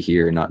stuff you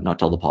hear, and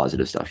not all the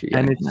positive stuff you hear.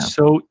 And it's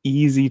so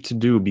easy to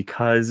do,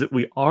 because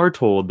we are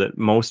told that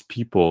most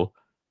people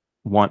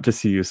want to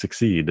see you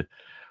succeed.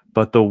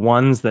 But the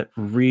ones that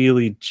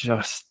really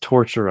just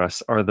torture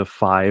us are the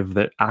 5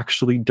 that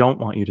actually don't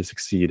want you to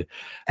succeed.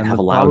 And have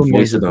a loud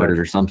voice about it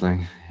or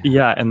something.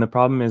 Yeah, and the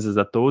problem is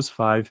that those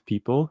 5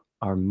 people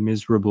are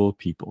miserable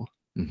people.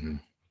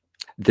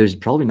 There's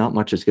probably not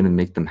much that's going to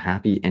make them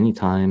happy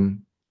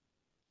anytime.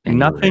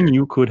 Anywhere. Nothing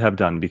you could have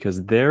done,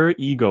 because their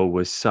ego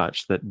was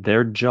such that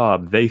their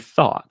job, they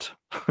thought,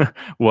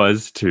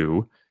 was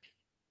to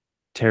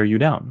tear you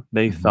down.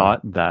 They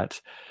thought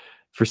that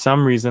for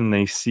some reason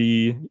they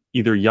see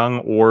either young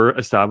or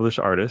established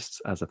artists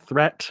as a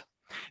threat.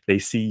 They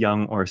see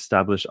young or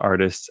established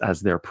artists as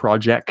their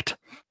project,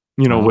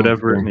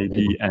 whatever it may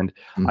be. And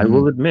I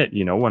will admit,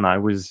 when I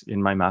was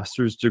in my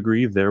master's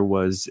degree, there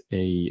was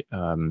an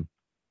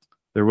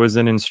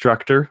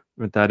instructor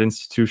at that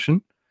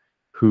institution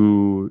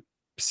who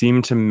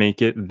seemed to make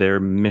it their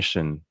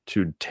mission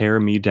to tear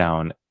me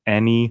down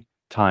any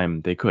time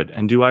they could.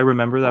 And do I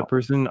remember that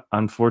person?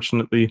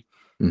 Unfortunately,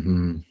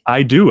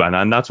 I do.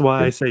 And that's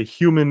why I say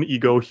human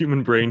ego,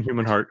 human brain,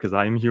 human heart, because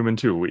I am human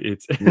too.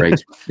 It's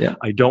right. Yeah.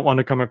 I don't want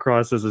to come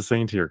across as a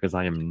saint here, because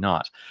I am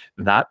not.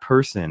 That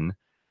person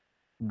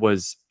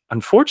was,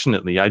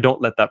 unfortunately, I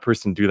don't let that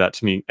person do that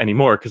to me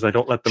anymore, because I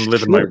don't let them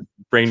live in my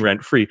brain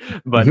rent free.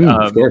 But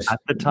at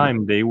the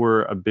time, they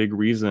were a big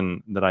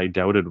reason that I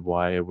doubted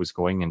why I was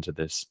going into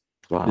this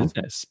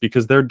business,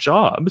 because their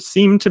job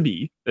seemed to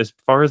be, as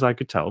far as I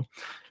could tell,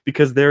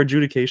 because their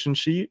adjudication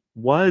sheet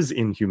was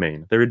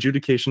inhumane. Their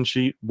adjudication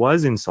sheet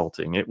was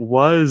insulting. It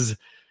was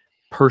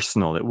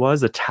personal. It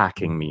was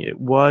attacking me. It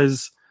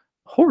was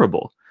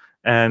horrible.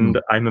 And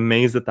I'm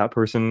amazed that that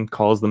person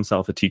calls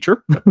themselves a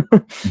teacher.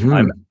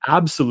 I'm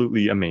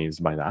absolutely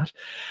amazed by that.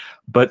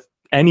 But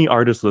any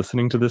artist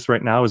listening to this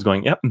right now is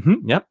going, yep,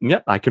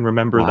 yep, I can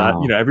remember that.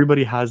 Wow.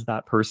 Everybody has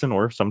that person,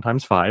 or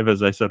sometimes five,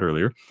 as I said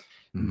earlier.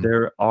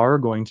 There are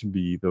going to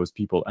be those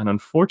people. And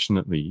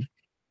unfortunately,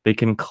 they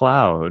can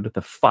cloud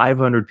the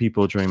 500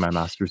 people during my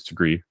master's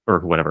degree, or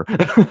whatever,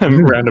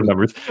 random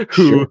numbers,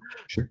 who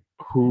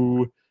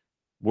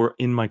were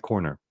in my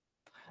corner.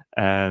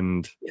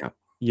 And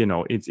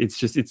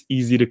it's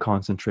easy to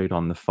concentrate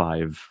on the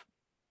five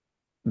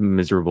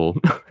miserable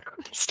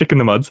stick in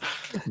the muds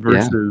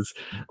versus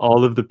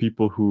all of the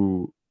people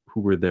who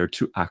were there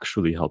to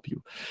actually help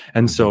you.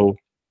 And so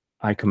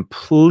I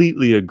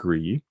completely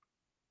agree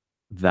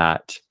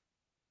that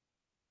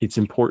it's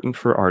important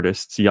for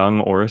artists, young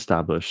or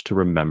established, to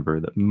remember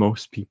that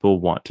most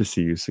people want to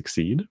see you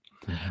succeed.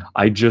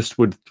 I just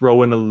would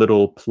throw in a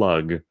little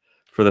plug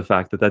for the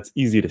fact that that's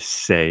easy to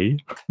say.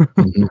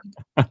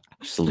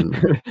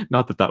 Absolutely.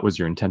 Not that that was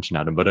your intention,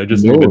 Adam, but I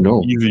just think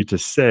it's easy to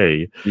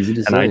say. Easy to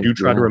and say, I do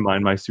try to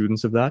remind my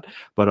students of that,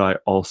 but I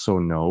also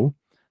know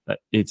that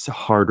it's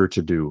harder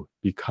to do,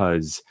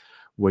 because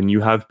when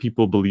you have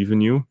people believe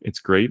in you, it's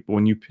great. But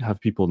when you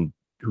have people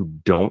who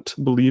don't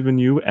believe in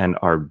you and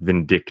are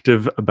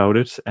vindictive about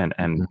it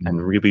and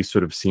really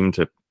sort of seem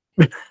to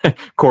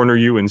corner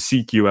you and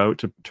seek you out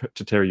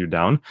to tear you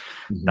down,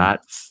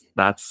 that's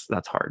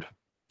hard.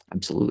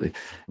 Absolutely.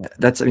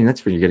 That's when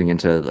you're getting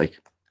into like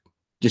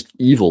just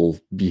evil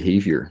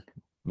behavior.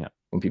 Yeah.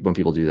 When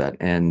people do that.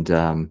 And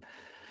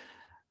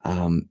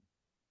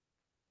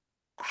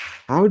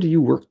how do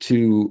you work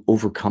to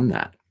overcome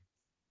that?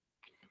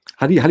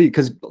 How do you,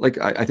 because like,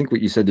 I think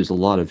what you said, there's a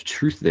lot of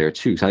truth there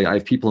too. So I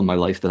have people in my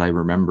life that I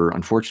remember,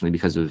 unfortunately,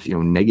 because of,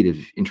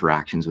 negative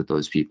interactions with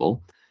those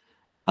people.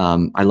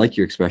 I like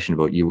your expression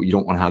about you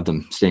don't want to have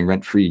them staying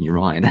rent free in your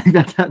mind.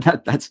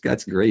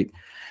 That's great.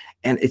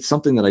 And it's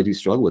something that I do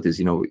struggle with is,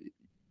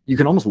 you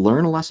can almost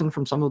learn a lesson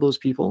from some of those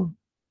people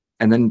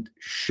and then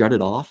shut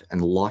it off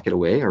and lock it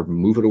away or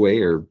move it away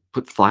or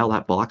file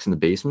that box in the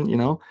basement,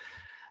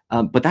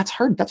 but that's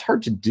hard. That's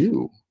hard to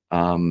do.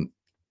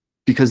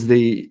 Because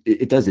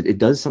it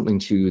does something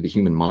to the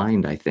human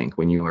mind, I think,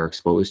 when you are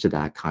exposed to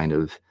that kind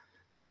of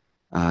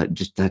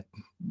just that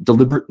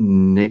deliberate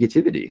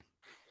negativity.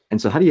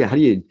 And so how do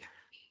you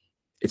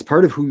it's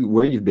part of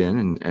where you've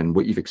been and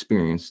what you've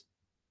experienced,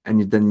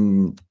 and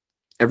then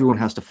everyone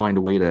has to find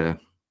a way to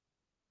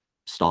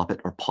stop it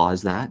or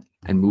pause that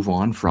and move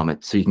on from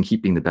it so you can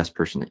keep being the best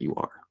person that you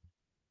are.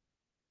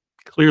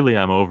 Clearly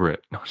I'm over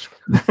it.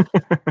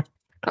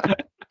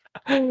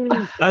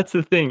 That's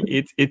the thing.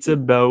 It's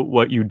about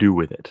what you do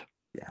with it.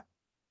 Yeah.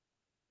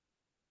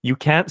 You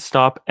can't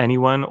stop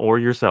anyone or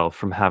yourself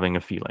from having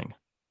a feeling.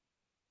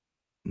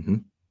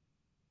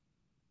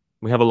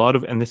 We have a lot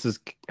of, and this is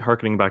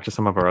harkening back to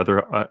some of our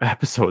other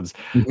episodes,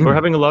 we're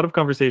having a lot of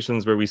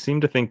conversations where we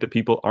seem to think that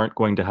people aren't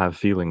going to have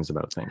feelings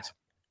about things.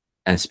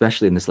 And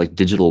especially in this like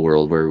digital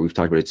world where we've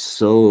talked about, it's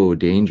so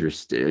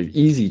dangerous,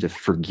 easy to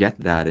forget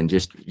that and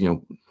just,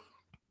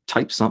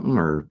 type something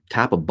or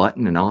tap a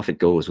button and off it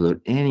goes without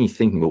any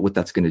thinking about what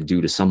that's going to do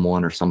to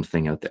someone or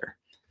something out there.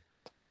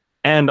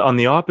 And on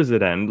the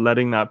opposite end,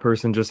 letting that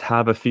person just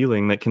have a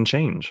feeling that can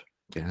change.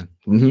 Yeah.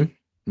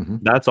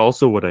 That's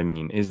also what I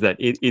mean, is that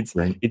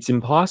it's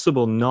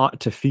impossible not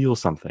to feel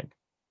something.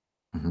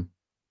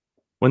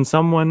 When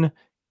someone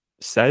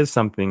says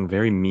something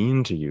very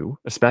mean to you,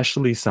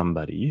 especially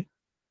somebody,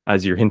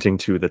 as you're hinting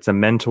to, that's a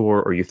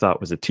mentor or you thought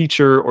was a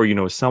teacher,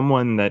 or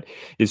someone that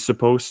is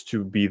supposed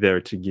to be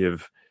there to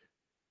give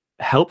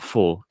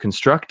helpful,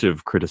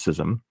 constructive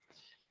criticism,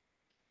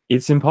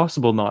 it's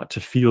impossible not to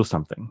feel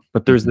something.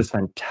 But there's this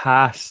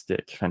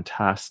fantastic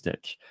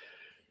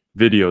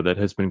video that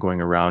has been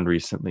going around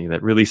recently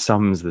that really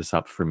sums this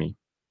up for me.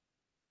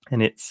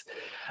 And it's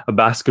a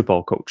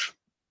basketball coach.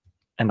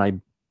 And I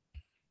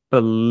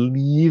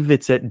believe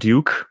it's at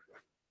Duke.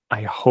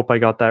 I hope I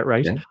got that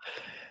right. Yeah.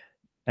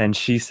 And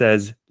she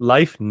says,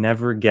 life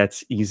never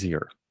gets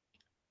easier.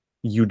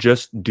 You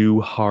just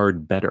do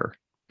hard better.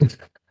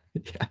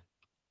 Yeah.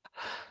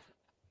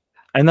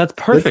 And that's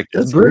perfect.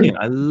 That's brilliant.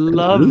 I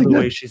love really the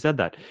way she said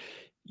that.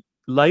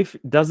 Life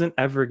doesn't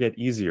ever get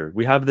easier.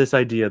 We have this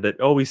idea that,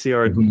 we see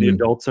the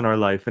adults in our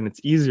life and it's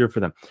easier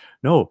for them.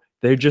 No,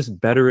 they're just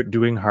better at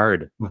doing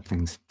hard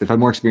things. They've had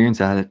more experience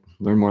at it,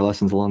 learn more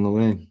lessons along the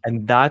way.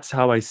 And that's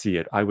how I see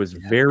it. I was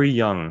very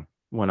young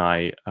when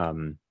I,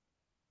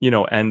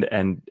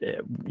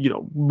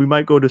 we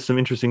might go to some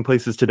interesting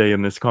places today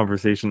in this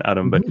conversation,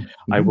 Adam, but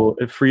I will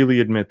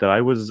freely admit that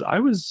I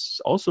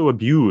was also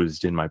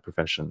abused in my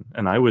profession.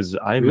 And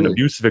I'm an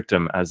abuse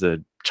victim as a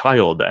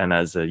child and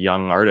as a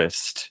young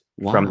artist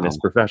from this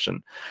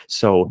profession.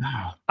 So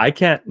I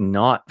can't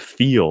not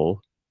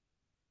feel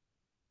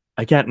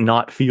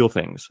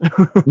things,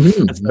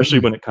 especially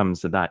when it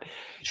comes to that.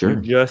 Sure. You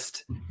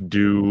just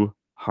do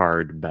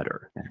hard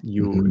better.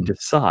 You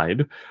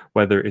decide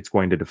whether it's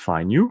going to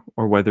define you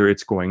or whether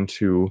it's going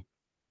to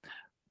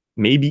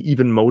maybe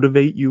even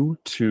motivate you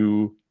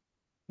to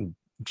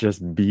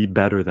just be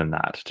better than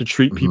that, to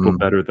treat people Mhm.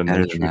 better than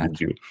Better they than treated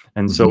that. you.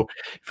 And Mhm. so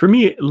for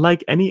me,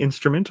 like any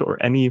instrument or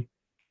any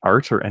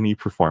art or any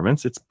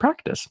performance, it's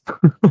practice.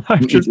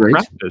 I've just Right?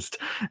 practiced,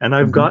 and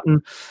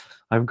Mhm.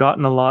 I've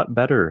gotten a lot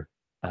better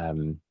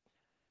um,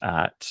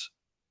 at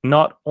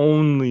not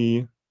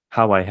only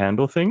how I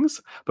handle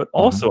things, but Mhm.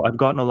 also I've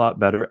gotten a lot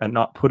better at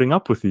not putting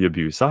up with the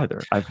abuse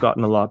either. I've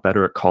gotten a lot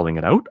better at calling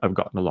it out. I've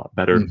gotten a lot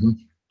better Mhm.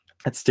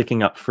 at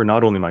sticking up for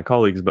not only my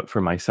colleagues, but for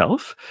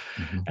myself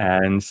Mhm.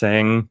 and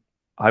saying,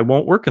 I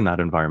won't work in that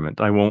environment.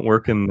 I won't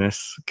work in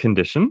this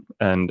condition.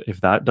 And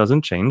if that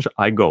doesn't change,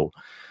 I go.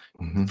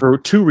 Mhm. For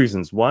two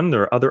reasons. One,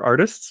 there are other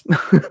artists.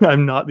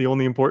 I'm not the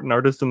only important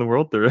artist in the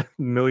world. There are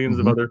millions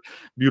of Mhm. other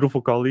beautiful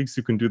colleagues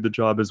who can do the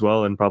job as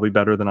well and probably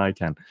better than I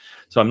can.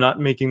 So I'm not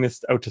making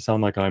this out to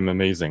sound like I'm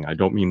amazing. I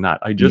don't mean that.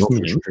 I No, just for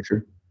mean sure, for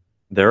sure.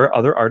 there are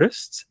other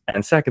artists.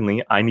 And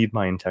secondly, I need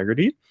my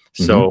integrity.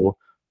 Mhm. So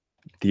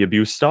the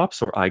abuse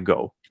stops or I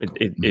go.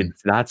 Mhm.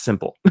 It's that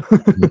simple.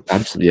 Mhm.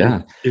 Absolutely,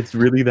 yeah. It's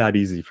really that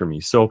easy for me.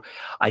 So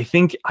I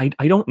think I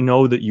don't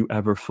know that you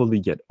ever fully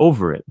get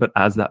over it, but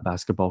as that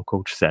basketball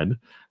coach said,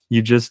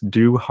 you just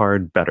do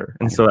hard better.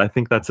 And so I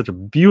think that's such a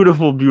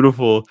beautiful,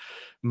 beautiful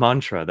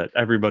mantra that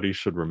everybody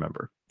should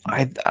remember.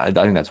 I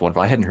think that's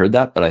wonderful. I hadn't heard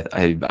that, but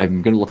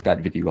I'm gonna look that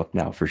video up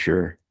now for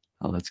sure.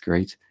 Oh, that's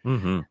great.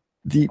 Hmm.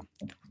 The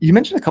You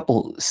mentioned a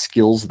couple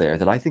skills there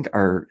that I think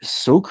are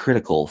so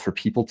critical for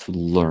people to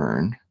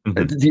learn. Hmm.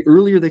 The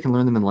earlier they can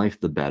learn them in life,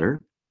 the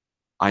better.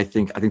 I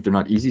think they're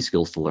not easy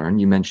skills to learn.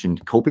 You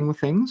mentioned coping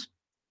with things,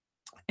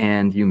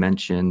 and you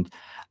mentioned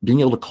being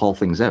able to call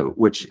things out,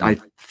 which Hmm.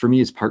 for me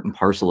is part and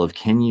parcel of,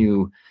 can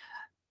you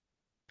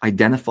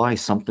identify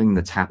something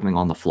that's happening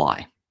on the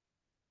fly?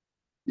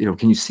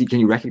 Can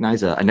you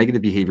recognize a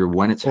negative behavior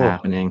when it's Oh,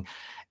 happening?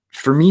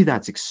 For me,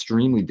 that's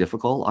extremely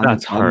difficult.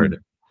 that's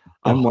hard.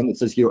 I'm Oh, one that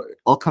says,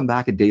 I'll come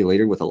back a day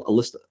later with a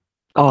list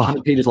oh,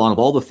 100 pages long of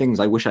all the things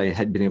I wish I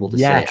had been able to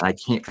say, yes.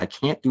 and I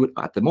can't do it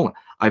at the moment.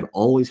 I've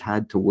always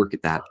had to work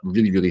at that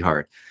really, really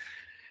hard.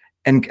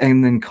 And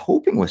then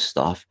coping with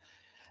stuff,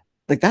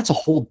 like that's a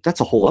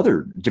whole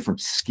other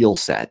different skill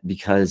set,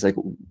 because like,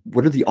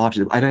 what are the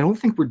options? And I don't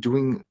think we're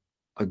doing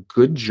a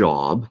good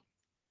job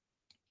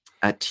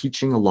at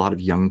teaching a lot of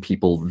young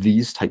people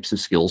these types of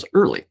skills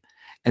early.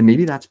 And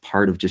maybe that's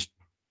part of just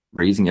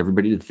raising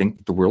everybody to think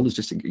that the world is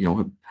just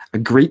a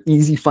great,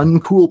 easy, fun,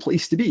 cool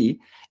place to be.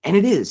 And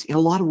it is. In a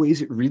lot of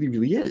ways, it really,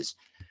 really is.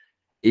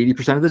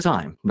 80% of the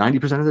time,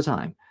 90% of the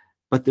time.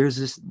 But there's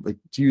this, like,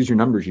 to use your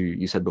numbers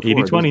you said before,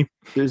 80/20.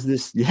 there's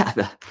this, yeah,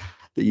 the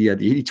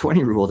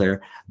 80/20 rule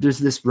there. There's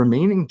this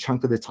remaining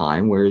chunk of the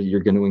time where you're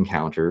going to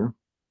encounter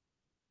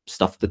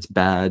stuff that's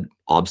bad,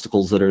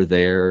 obstacles that are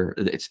there.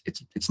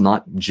 It's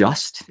not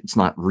just, it's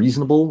not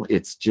reasonable.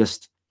 It's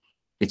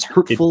It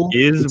hurtful.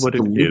 is what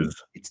it is.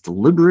 It's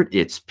deliberate.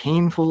 It's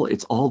painful.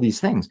 It's all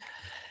these things,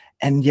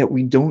 and yet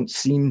we don't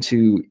seem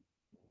to.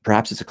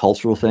 Perhaps it's a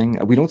cultural thing.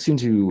 We don't seem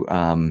to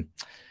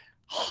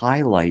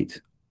highlight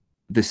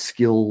the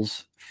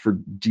skills for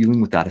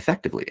dealing with that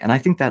effectively, and I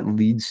think that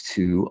leads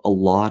to a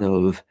lot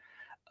of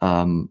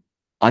um,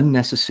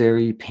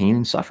 unnecessary pain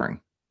and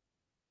suffering.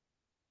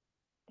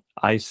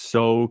 I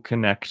so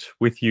connect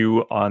with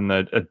you on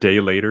the a day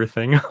later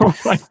thing. Oh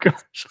my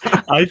gosh.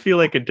 I feel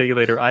like a day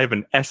later, I have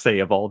an essay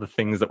of all the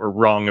things that were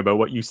wrong about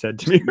what you said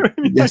to me.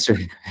 Yes, sir.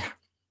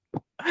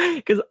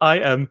 Because I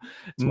am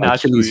It's my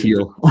Achilles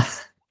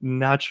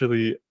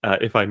naturally, heel.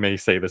 if I may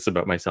say this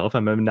about myself,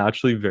 I'm a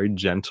naturally very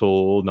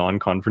gentle,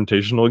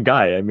 non-confrontational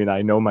guy. I mean,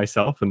 I know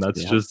myself, and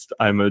that's Yeah, just,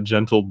 I'm a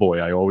gentle boy.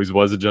 I always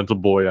was a gentle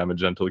boy. I'm a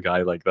gentle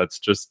guy. Like, that's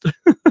just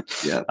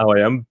yeah. how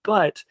I am.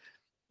 But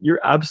you're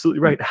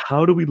absolutely right.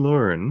 How do we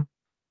learn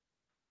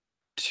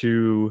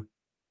to,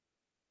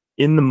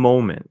 in the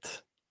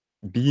moment,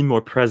 be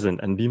more present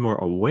and be more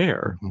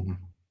aware Mhm.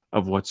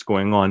 of what's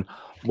going on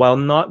while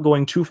not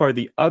going too far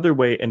the other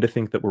way and to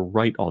think that we're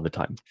right all the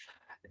time?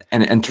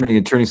 And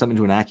turning something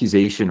into an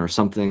accusation or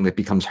something that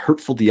becomes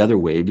hurtful the other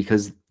way,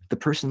 because the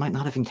person might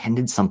not have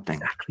intended something.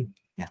 Exactly.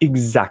 Yeah.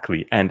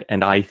 Exactly. And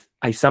I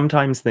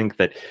sometimes think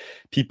that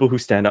people who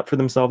stand up for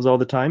themselves all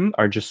the time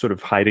are just sort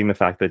of hiding the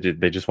fact that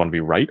they just want to be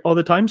right all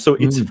the time. So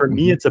it's, for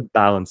me, Mhm. it's a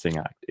balancing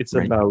act. It's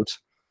Right. about,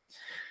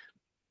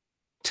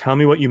 tell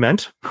me what you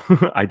meant.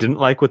 I didn't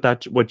like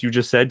what you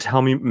just said.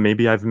 Tell me,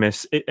 maybe I've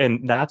missed it.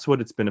 And that's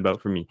what it's been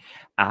about for me.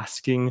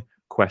 Asking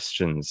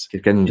questions.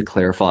 Getting them to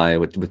clarify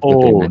what they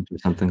Oh, meant or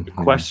something. the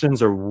Yeah.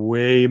 questions are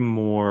way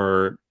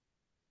more,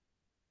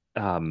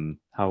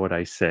 how would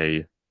I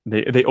say,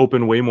 they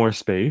open way more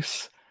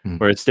space, Mm.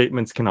 whereas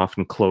statements can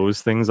often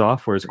close things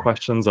off, whereas Right.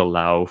 questions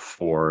allow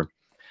for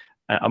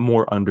a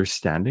more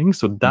understanding.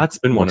 So that's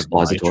been More one of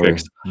my tricks. expository.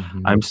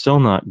 Mhm. I'm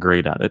still not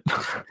great at it.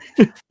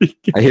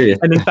 I hear you.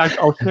 And in fact,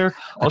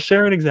 I'll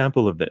share an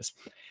example of this.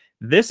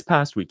 This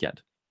past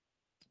weekend,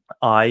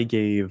 I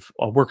gave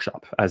a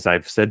workshop. As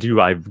I've said to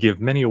you, I've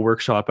give many a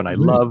workshop, and I Right.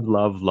 love,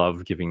 love,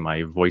 love giving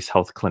my voice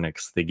health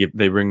clinics. They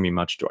bring me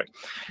much joy.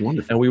 And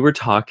Wonderful. we were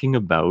talking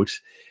about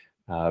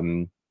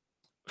um,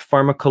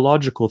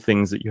 pharmacological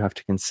things that you have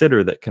to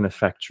consider that can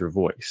affect your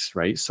voice,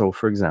 right? So,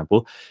 for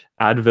example,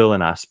 Advil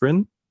and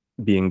aspirin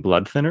being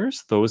blood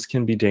thinners, those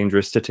can be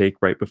dangerous to take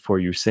right before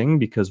you sing,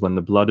 because when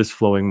the blood is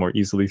flowing more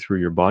easily through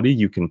your body,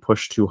 you can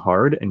push too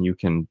hard and you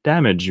can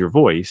damage your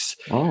voice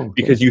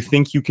because you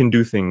think you can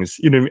do things,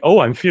 you know, oh,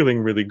 I'm feeling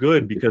really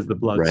good because the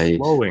blood's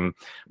flowing,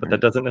 but that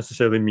doesn't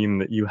necessarily mean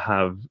that you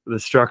have the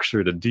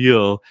structure to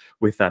deal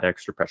with that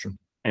extra pressure.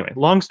 Anyway,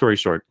 long story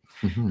short,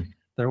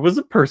 there was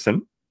a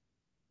person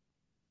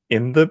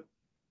in the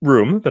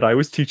room that I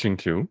was teaching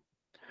to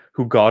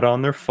who got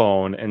on their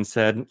phone and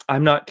said,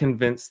 I'm not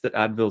convinced that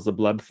Advil's a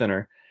blood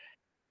thinner.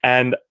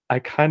 And I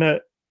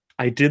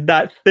did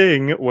that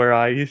thing where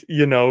I,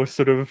 you know,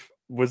 sort of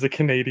was a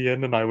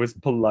Canadian and I was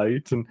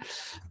polite,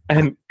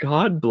 and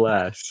God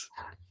bless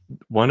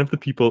one of the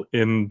people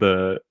in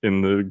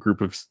the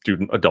group of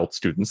adult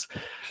students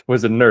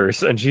was a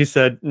nurse, and she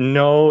said,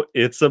 no,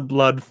 it's a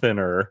blood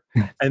thinner.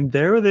 And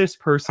there this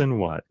person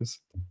was,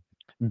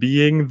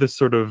 being the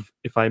sort of,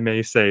 if I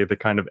may say, the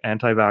kind of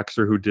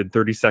anti-vaxxer who did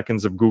 30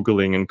 seconds of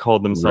Googling and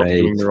called themselves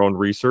doing their own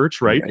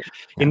research, right?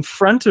 In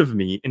front of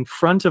me, in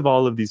front of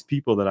all of these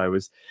people that I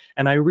was,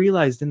 and I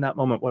realized in that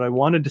moment what I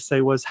wanted to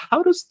say was,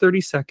 how does 30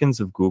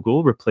 seconds of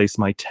Google replace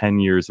my 10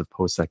 years of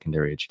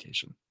post-secondary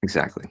education?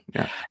 Exactly.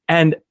 Yeah.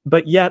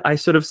 But yet I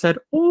sort of said,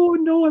 oh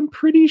no, I'm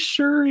pretty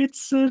sure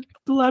it's a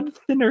blood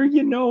thinner.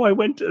 You know,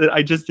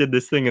 I just did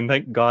this thing, and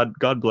thank God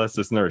bless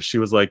this nurse. She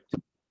was like,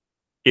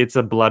 it's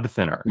a blood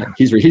thinner.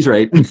 He's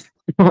right.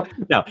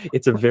 Now,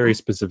 it's a very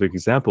specific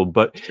example,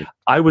 but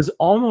I was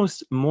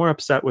almost more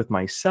upset with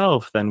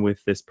myself than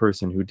with this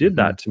person who did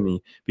that to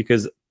me,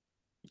 because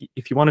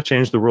if you want to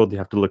change the world, you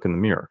have to look in the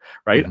mirror,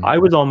 right? I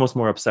was almost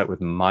more upset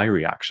with my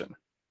reaction.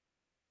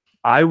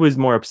 I was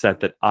more upset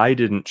that I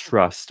didn't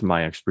trust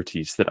my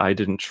expertise, that I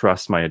didn't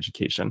trust my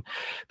education,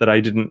 that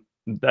I didn't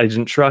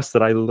trust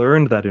that I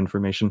learned that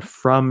information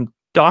from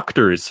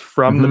doctors,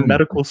 from the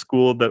medical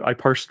school that I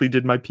partially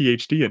did my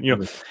PhD in, you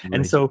know.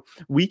 And so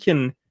we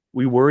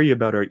worry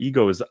about our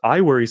egos. I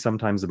worry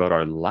sometimes about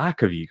our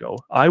lack of ego.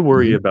 I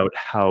worry about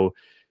how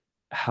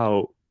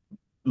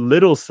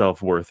little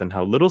self-worth and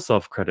how little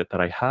self-credit that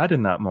I had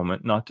in that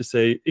moment, not to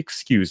say,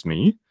 excuse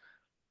me,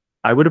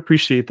 I would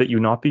appreciate that you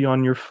not be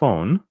on your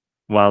phone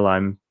while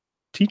I'm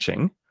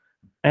teaching,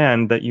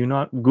 and that you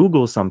not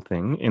Google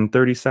something in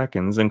 30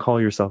 seconds and call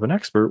yourself an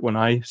expert when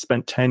I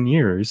spent 10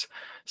 years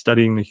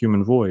studying the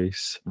human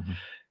voice.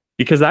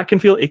 Because that can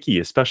feel icky,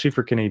 especially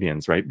for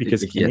Canadians, right?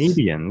 Because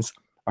Canadians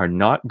are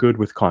not good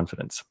with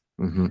confidence.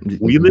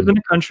 We live in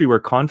a country where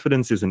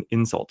confidence is an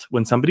insult.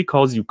 When somebody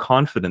calls you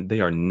confident,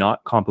 they are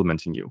not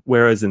complimenting you.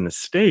 Whereas in the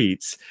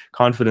States,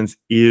 confidence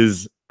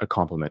is a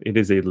compliment. It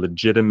is a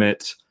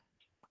legitimate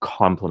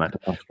compliment.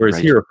 Whereas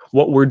here,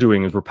 what we're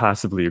doing is we're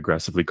passively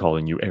aggressively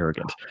calling you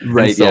arrogant.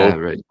 Right.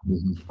 So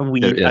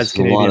We as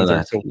Canadians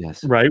are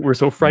so, right, we're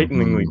so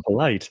frighteningly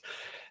polite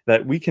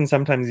that we can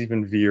sometimes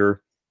even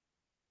veer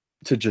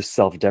to just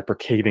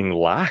self-deprecating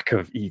lack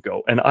of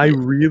ego. And I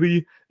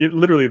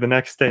literally the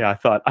next day I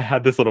thought I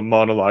had this little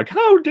monologue,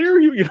 how dare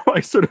you, you know.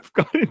 I sort of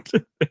got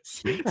into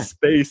this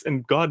space,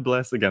 and God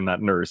bless again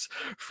that nurse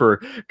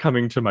for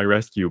coming to my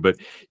rescue. But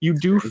you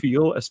do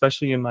feel,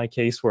 especially in my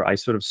case where I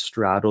sort of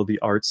straddle the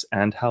arts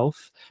and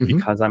health,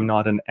 because I'm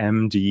not an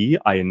MD,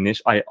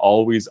 I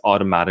always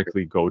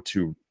automatically go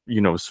to, you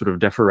know, sort of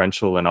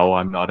deferential and, oh,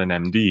 I'm not an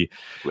MD.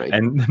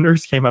 And the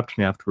nurse came up to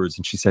me afterwards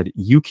and she said,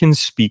 you can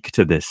speak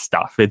to this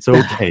stuff. It's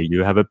okay.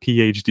 You have a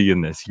PhD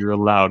in this. You're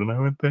allowed. And I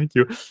went, thank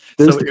you.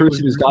 There's the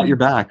person who's got your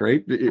back,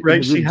 right?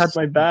 She had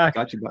my back.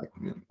 Got your back.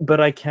 Yeah.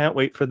 But I can't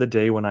wait for the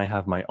day when I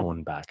have my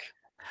own back.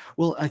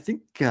 Well, I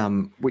think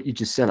what you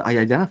just said, I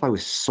identify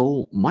with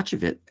so much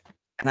of it.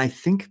 And I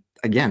think,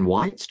 again,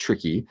 why it's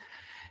tricky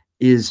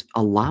is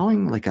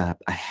allowing like a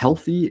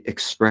healthy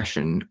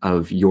expression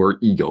of your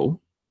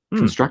ego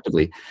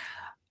constructively.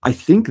 I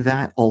think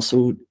that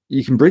also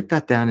you can break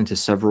that down into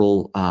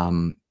several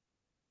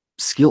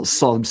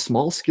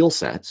small skill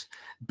sets,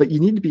 but you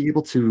need to be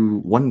able to,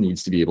 one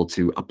needs to be able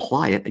to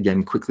apply it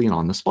again quickly and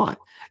on the spot.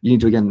 You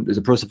need to, again, there's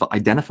a process of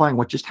identifying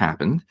what just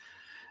happened,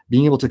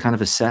 being able to kind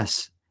of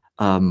assess,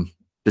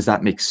 does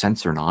that make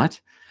sense or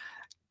not?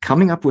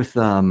 Coming up with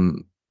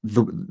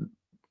the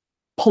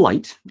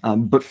polite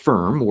but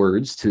firm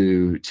words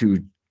to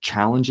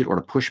challenge it or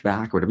to push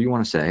back or whatever you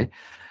want to say,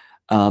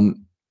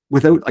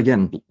 without,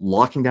 again,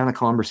 locking down a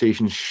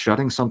conversation,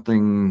 shutting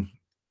something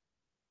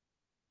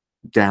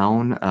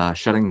down,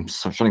 shutting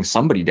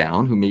somebody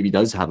down who maybe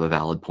does have a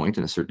valid point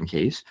in a certain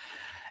case.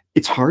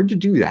 It's hard to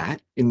do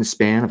that in the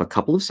span of a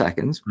couple of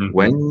seconds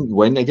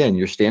when again,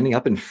 you're standing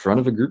up in front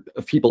of a group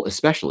of people,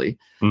 especially.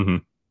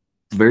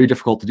 Very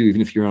difficult to do,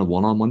 even if you're in a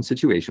one-on-one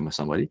situation with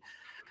somebody.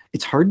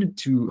 It's hard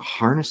to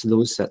harness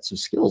those sets of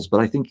skills, but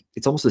I think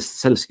it's almost a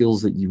set of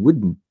skills that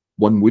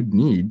one would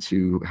need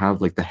to have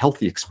like the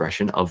healthy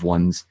expression of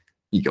one's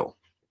ego.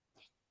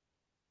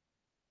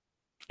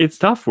 It's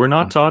tough. We're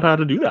not taught how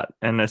to do that.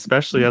 And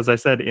especially, as I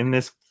said, in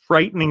this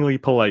frighteningly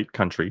polite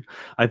country.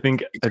 I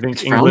think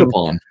It's frowned England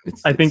upon.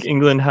 I think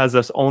England has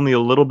us only a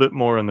little bit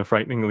more on the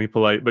frighteningly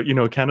polite, but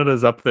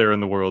Canada's up there in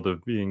the world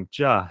of being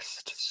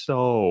just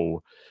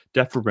so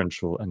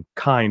deferential and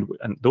kind.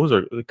 And those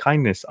are the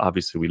kindness,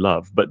 obviously, we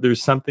love, but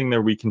there's something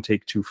there we can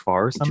take too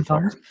far too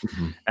far.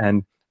 sometimes.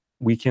 And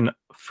we can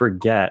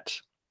forget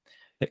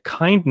that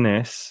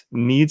kindness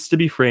needs to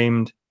be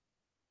framed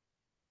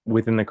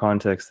within the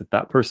context that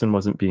that person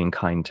wasn't being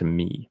kind to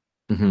me.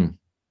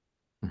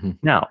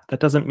 Now, that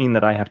doesn't mean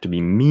that I have to be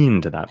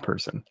mean to that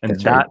person. And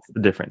that's the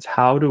difference.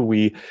 How do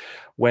we,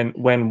 when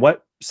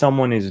what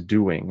someone is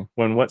doing,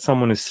 when what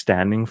someone is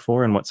standing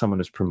for and what someone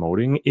is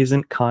promoting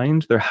isn't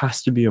kind, there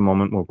has to be a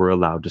moment where we're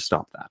allowed to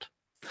stop that.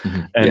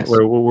 And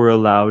where we're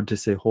allowed to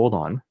say, hold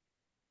on,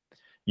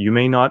 you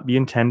may not be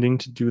intending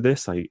to do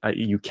this.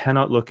 You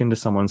cannot look into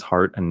someone's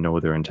heart and know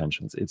their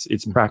intentions.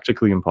 It's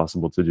practically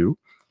impossible to do.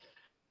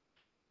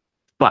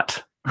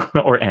 But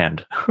or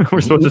and we're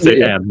supposed to say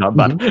and, not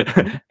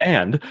but.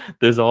 And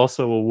there's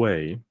also a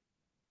way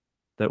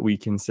that we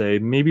can say,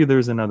 maybe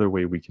there's another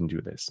way we can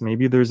do this.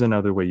 Maybe there's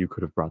another way you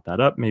could have brought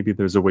that up. Maybe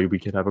there's a way we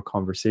could have a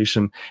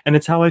conversation. And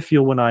it's how I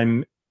feel when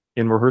I'm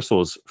in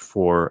rehearsals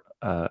for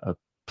a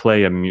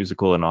play, a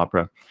musical, an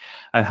opera.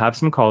 I have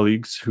some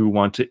colleagues who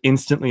want to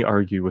instantly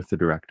argue with the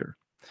director.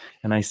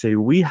 And I say,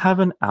 we have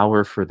an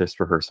hour for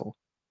this rehearsal.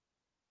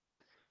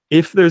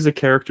 If there's a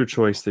character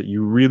choice that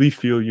you really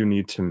feel you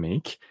need to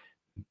make,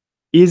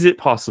 is it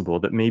possible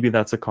that maybe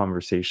that's a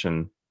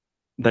conversation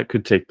that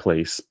could take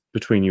place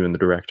between you and the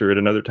director at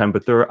another time?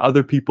 But there are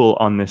other people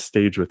on this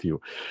stage with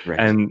you.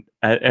 And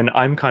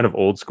I'm kind of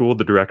old school. What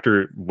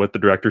the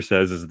director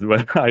says is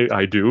what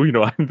I do.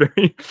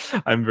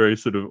 I'm very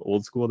sort of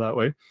old school that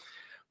way.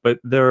 But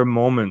there are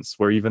moments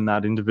where even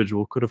that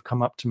individual could have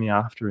come up to me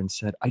after and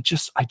said, I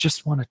just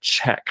want to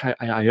check.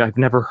 I've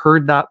never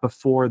heard that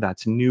before.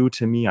 That's new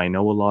to me. I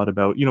know a lot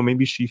about,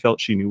 maybe she felt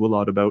she knew a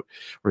lot about,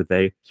 or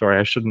they, sorry,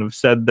 I shouldn't have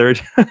said there.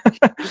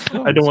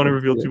 I don't want to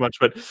reveal too much,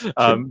 but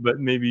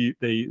maybe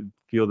they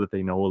feel that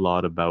they know a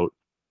lot about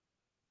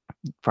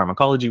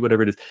pharmacology,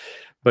 whatever it is.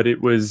 But it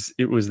was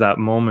that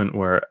moment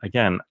where,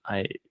 again,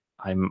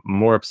 I'm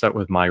more upset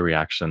with my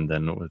reaction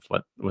than with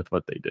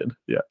what they did.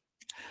 Yeah.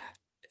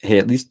 Hey,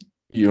 at least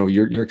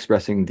you're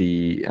expressing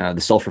the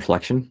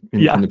self-reflection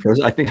in the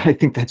process. I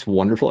think that's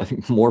wonderful. I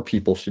think more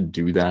people should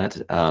do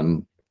that.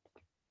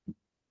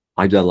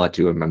 I do that a lot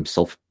too. I'm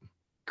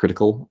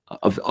self-critical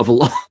of a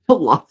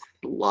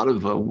lot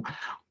of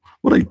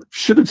what I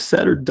should have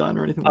said or done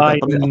or anything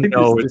like that. I think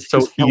it's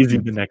so easy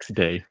the next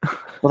day.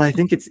 But I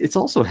think it's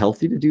also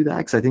healthy to do that,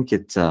 because I think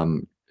it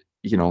I'm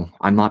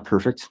not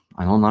perfect.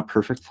 I know I'm not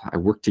perfect. I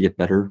work to get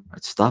better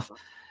at stuff.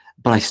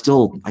 But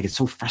I get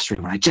so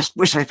frustrated when I just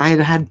wish if I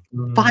had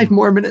 5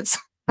 more minutes.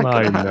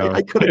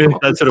 I could have.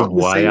 That's sort of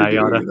why I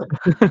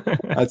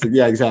oughta.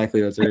 Yeah, exactly.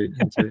 That's right.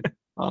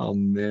 Oh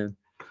man.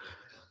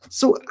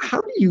 So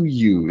how do you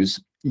use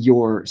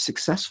your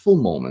successful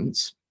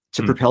moments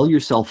to propel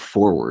yourself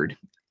forward,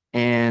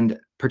 and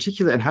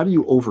how do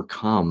you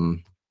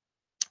overcome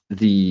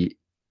the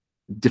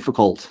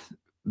difficult,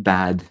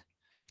 bad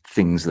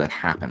things that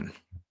happen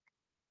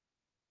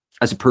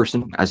as a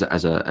person, as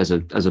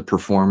a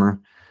performer?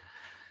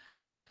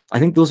 I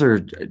think those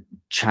are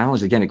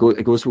challenges. Again, it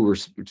goes to what we were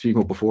speaking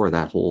about before,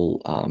 that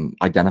whole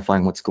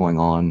identifying what's going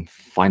on,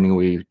 finding a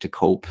way to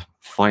cope,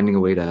 finding a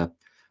way to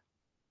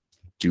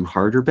do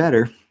harder,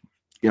 better.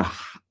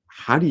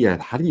 How do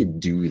you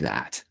do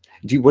that?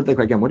 What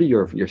are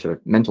your sort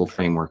of mental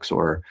frameworks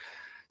or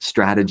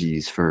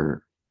strategies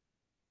for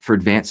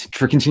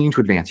continuing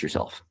to advance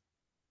yourself?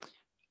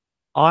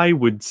 I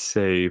would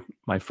say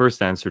my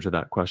first answer to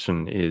that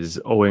question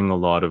is owing a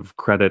lot of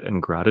credit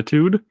and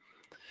gratitude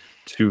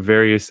to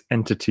various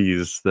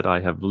entities that I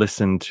have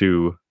listened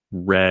to,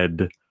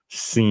 read,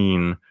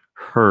 seen,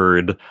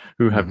 heard,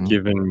 who have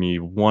given me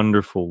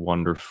wonderful,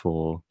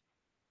 wonderful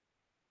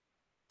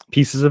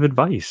pieces of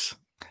advice.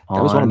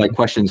 That was one of my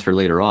questions for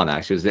later on,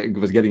 actually,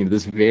 was getting into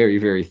this very,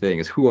 very thing,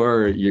 is who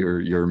are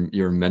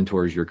your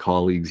mentors, your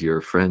colleagues,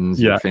 your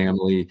friends, your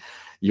family,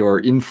 your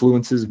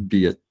influences,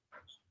 be it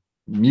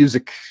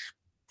music,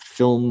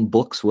 film,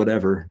 books,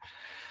 whatever.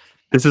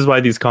 This is why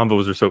these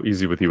combos are so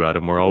easy with you,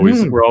 Adam. We're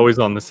always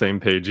on the same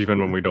page, even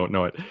when we don't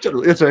know it.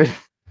 That's right.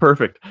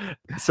 Perfect.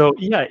 So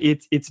yeah,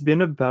 it's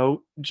been about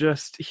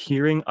just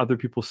hearing other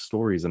people's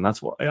stories, and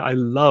that's why I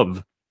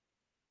love,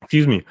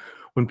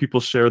 when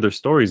people share their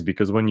stories,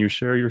 because when you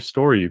share your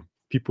story,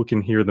 people can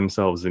hear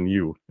themselves in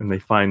you, and they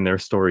find their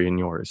story in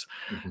yours.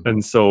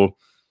 And so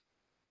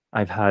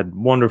I've had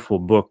wonderful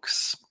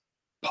books,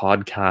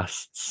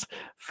 podcasts,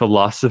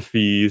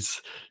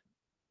 philosophies,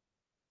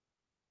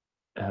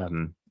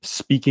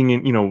 speaking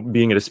in,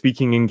 being at a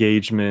speaking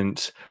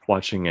engagement,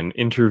 watching an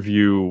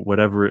interview,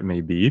 whatever it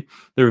may be.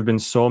 There have been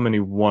so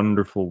many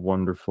wonderful,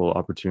 wonderful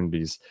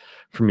opportunities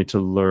for me to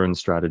learn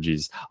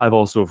strategies. I've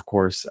also, of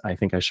course, I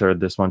think I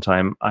shared this one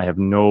time, I have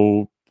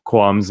no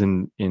qualms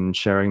in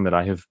sharing that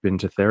I have been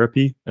to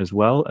therapy as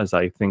well, as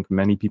I think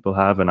many people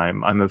have, and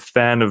I'm a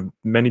fan of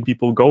many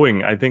people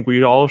going. I think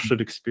we all should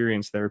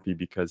experience therapy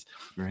because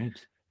Right.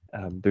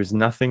 there's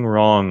nothing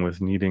wrong with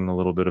needing a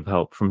little bit of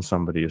help from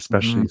somebody,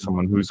 especially Mhm.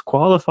 someone who's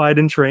qualified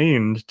and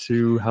trained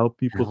to help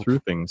people Help. through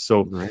things.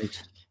 So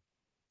Right.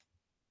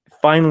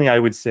 finally, I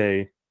would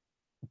say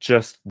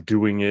just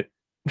doing it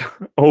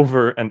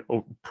over and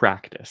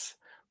practice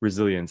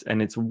resilience. And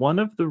it's one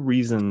of the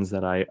reasons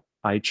that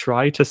I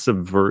try to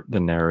subvert the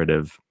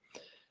narrative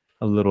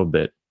a little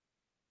bit.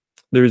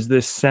 There's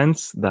this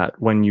sense that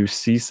when you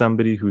see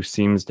somebody who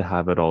seems to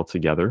have it all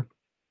together,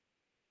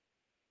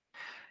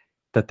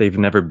 that they've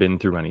never been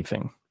through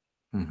anything.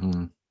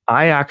 Mhm.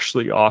 I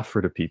actually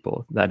offer to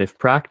people that if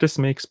practice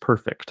makes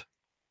perfect,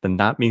 then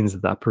that means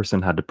that that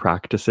person had to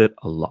practice it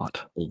a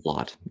lot. A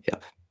lot.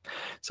 Yep.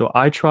 So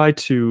I try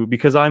to,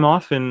 because I'm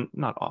often,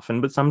 not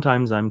often, but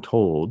sometimes I'm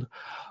told,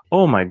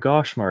 oh my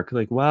gosh, Mark,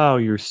 like, wow,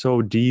 you're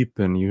so deep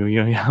and you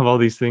have all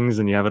these things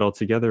and you have it all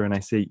together. And I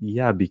say,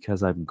 yeah,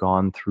 because I've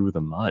gone through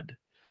the mud.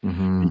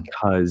 Mhm.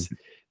 Because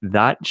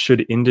that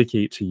should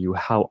indicate to you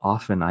how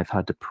often I've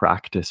had to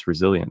practice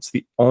resilience.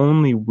 The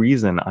only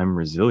reason I'm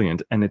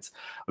resilient, and it's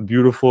a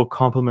beautiful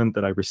compliment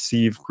that I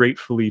receive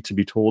gratefully to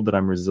be told that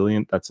I'm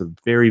resilient. That's a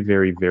very,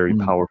 very, very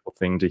Mm. powerful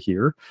thing to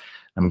hear.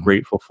 I'm Mhm.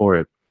 grateful for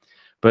it.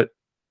 But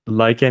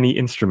like any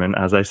instrument,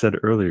 as I said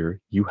earlier,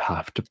 you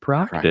have to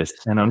practice.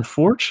 Practice. And Yeah.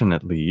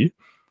 unfortunately,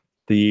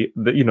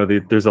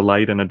 there's a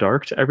light and a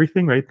dark to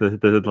everything, right?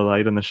 The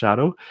light and the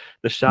shadow.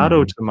 The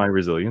shadow Mhm. to my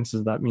resilience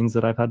is that means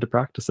that I've had to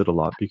practice it a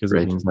lot because it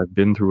Right. means I've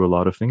been through a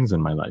lot of things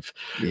in my life,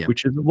 Yep.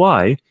 which is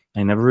why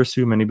I never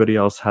assume anybody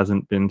else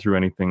hasn't been through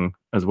anything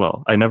as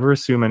well. I never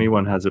assume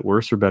anyone has it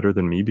worse or better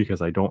than me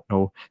because I don't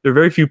know. There are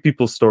very few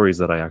people's stories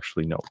that I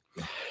actually know.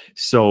 Yeah.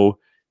 So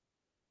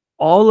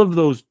all of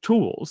those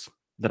tools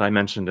that I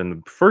mentioned in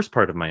the first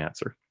part of my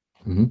answer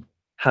Mhm.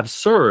 have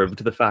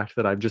served the fact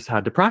that I've just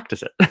had to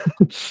practice it.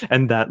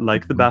 And that,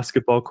 like the Mhm.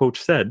 basketball coach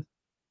said,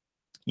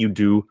 you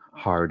do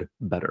hard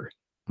better.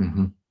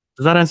 Mhm.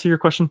 Does that answer your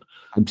question?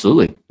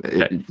 Absolutely.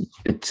 Okay.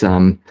 It's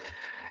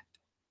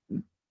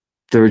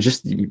there are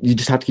just you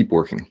just have to keep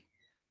working.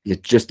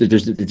 It just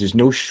there's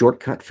no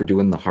shortcut for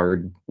doing the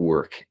hard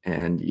work.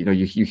 And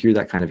you hear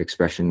that kind of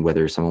expression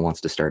whether someone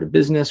wants to start a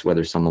business,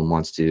 whether someone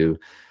wants to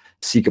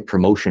seek a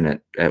promotion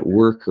at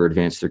work or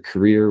advance their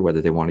career,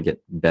 whether they want to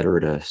get better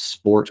at a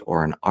sport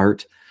or an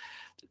art.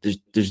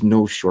 There's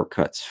no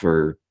shortcuts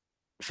for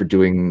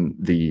doing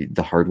the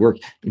hard work.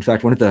 In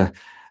fact, one of the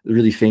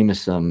really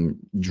famous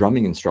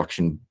drumming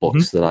instruction Mhm.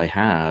 books that I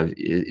have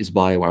is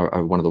by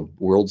one of the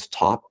world's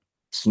top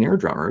snare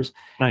drummers,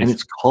 and Nice.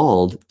 it's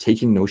called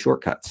 "Taking No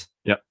Shortcuts."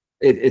 Yeah.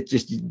 It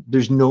just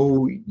there's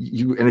no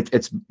you and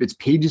it's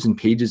pages and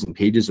pages and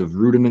pages of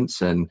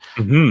rudiments and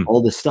Mhm.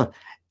 all this stuff.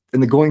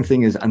 And the going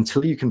thing is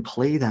until you can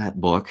play that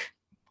book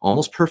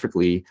almost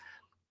perfectly,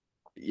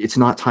 it's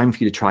not time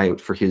for you to try out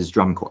for his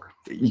drum corps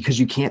because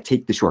you can't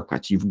take the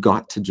shortcuts. You've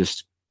got to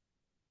just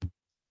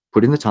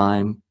put in the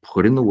time,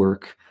 put in the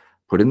work,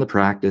 put in the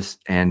practice,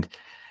 and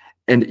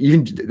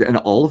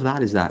all of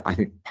that is that I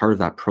think part of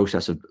that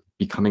process of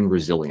becoming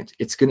resilient.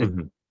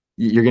 Mhm.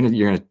 You're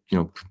gonna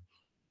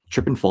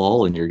trip and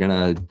fall, and you're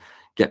gonna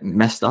get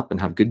messed up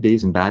and have good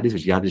days and bad days,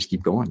 but you gotta just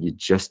keep going. You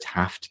just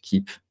have to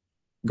keep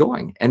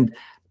going. And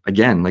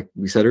again, like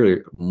we said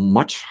earlier,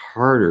 much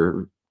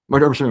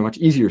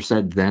easier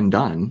said than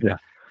done. Yeah.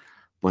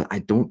 But I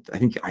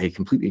think I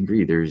completely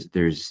agree. There's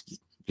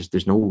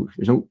no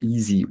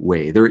easy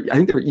way. I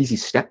think there are easy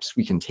steps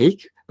we can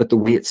take, but the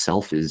way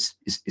itself is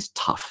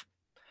tough.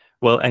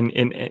 Well,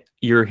 and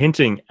you're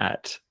hinting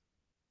at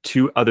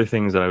two other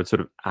things that I would sort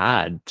of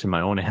add to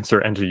my own answer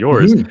and to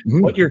yours.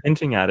 Mhm, What mhm, you're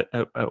hinting at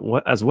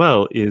what as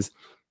well is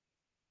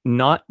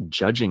not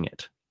judging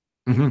it.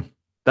 mhm,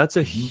 That's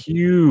a mhm,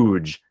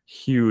 huge,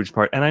 huge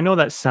part. And I know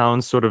that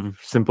sounds sort of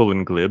simple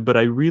and glib, but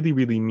I really,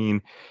 really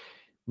mean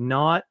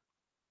not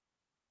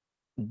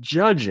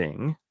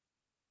judging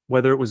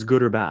whether it was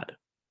good or bad,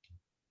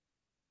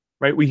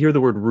 right? We hear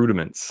the word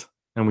rudiments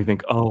and we mhm.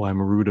 think, oh,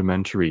 I'm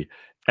rudimentary.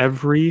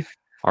 Every Yeah.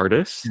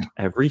 artist,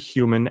 every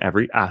human,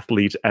 every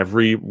athlete,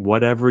 every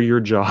whatever your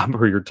job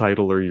or your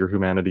title or your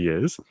humanity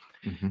is,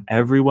 Mhm.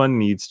 everyone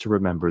needs to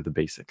remember the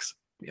basics.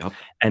 Yep.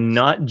 And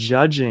not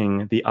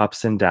judging the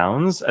ups and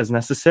downs as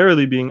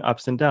necessarily being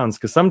ups and downs,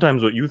 because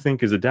sometimes what you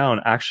think is a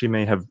down actually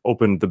may have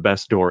opened the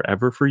best door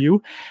ever for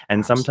you.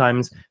 And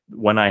sometimes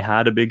Absolutely. when I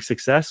had a big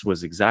success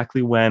was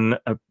exactly when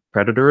a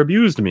predator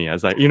abused me,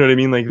 as I, you know what I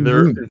mean? Like Mhm,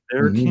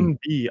 there mhm, can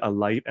be a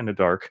light and a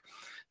dark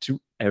to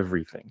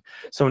everything.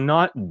 So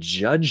not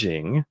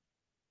judging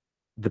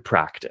the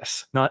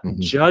practice, not mhm,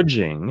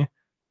 judging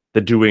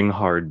the doing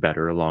hard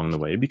better along the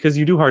way, because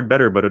you do hard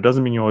better, but it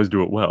doesn't mean you always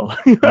do it well.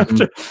 You have mhm.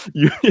 to,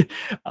 you,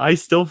 I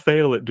still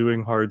fail at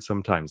doing hard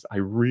sometimes. I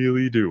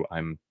really do.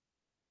 I'm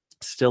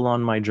still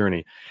on my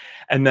journey.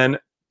 And then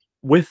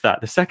with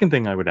that, the second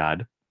thing I would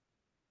add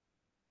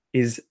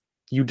is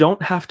You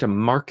don't have to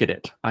market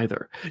it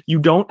either. You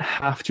don't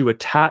have to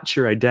attach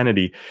your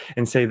identity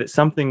and say that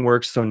something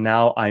works, so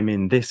now I'm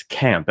in this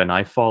camp and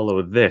I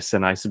follow this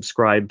and I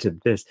subscribe to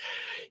this.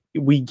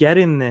 We get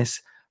in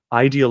this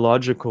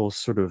ideological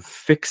sort of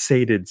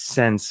fixated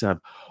sense of,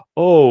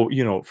 oh,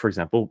 for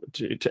example,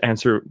 to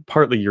answer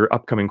partly your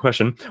upcoming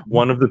question,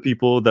 one of the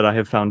people that I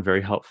have found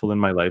very helpful in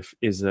my life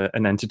is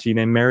an entity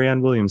named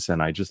Marianne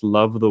Williamson. I just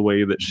love the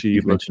way that she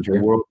You've looks at mentioned the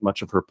her. world.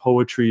 Much of her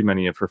poetry,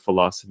 many of her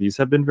philosophies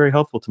have been very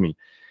helpful to me.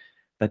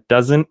 That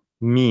doesn't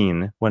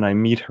mean when I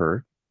meet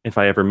her, if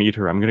I ever meet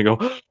her, I'm going to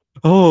go,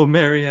 oh,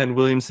 Marianne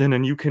Williamson,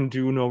 and you can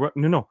do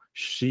no.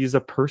 She's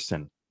a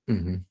person.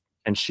 Mhm.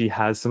 And she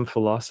has some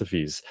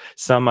philosophies.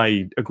 Some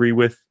I agree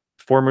with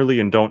formerly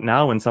and don't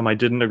now, and some I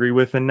didn't agree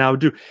with and now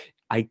do.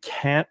 I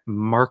can't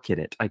market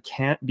it. I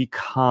can't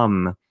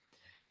become,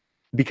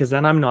 because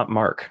then I'm not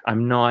Mark.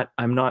 I'm not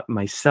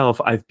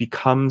myself. I've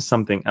become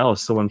something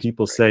else. So when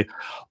people say,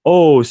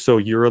 "Oh, so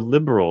you're a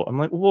liberal," I'm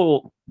like,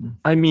 "Well,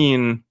 I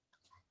mean,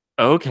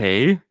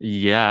 okay,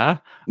 yeah,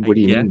 I What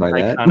do you guess mean by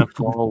I that? kind of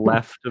fall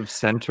left of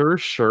center,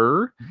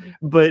 sure."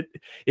 But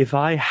if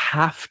I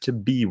have to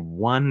be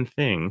one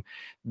thing,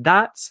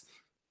 that's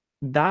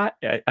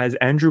as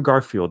Andrew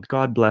Garfield,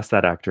 God bless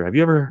that actor.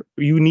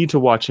 You need to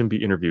watch him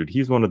be interviewed.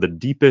 He's one of the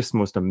deepest,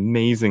 most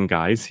amazing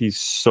guys. He's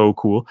so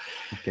cool.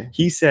 Okay.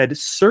 He said,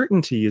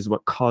 certainty is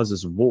what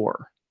causes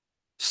war.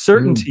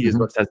 Certainty is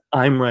what says,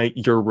 I'm right,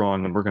 you're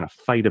wrong, and we're going to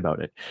fight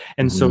about it.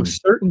 And so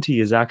certainty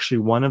is actually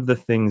one of the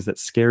things that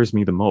scares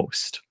me the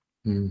most,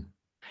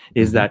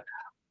 is that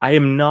I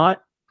am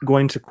not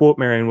going to quote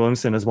Marianne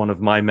Williamson as one of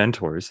my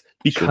mentors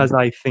because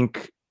I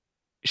think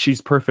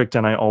she's perfect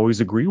and I always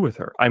agree with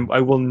her.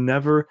 I will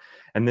never,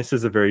 and this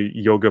is a very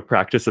yoga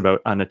practice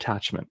about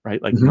unattachment,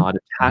 right? Like not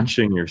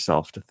attaching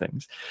yourself to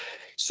things.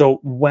 So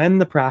when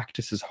the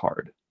practice is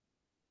hard,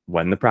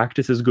 when the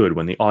practice is good,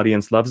 when the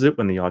audience loves it,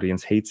 when the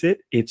audience hates it,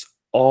 it's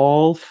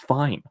all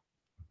fine.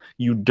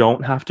 You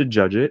don't have to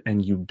judge it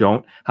and you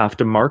don't have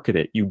to market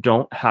it. You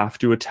don't have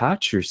to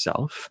attach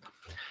yourself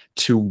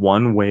to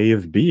one way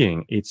of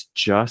being. It's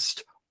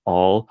just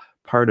all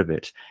part of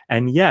it.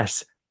 And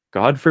yes,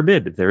 God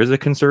forbid, there is a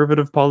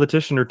conservative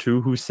politician or two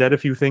who said a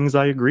few things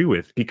I agree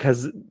with,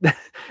 because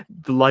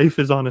life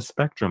is on a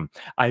spectrum.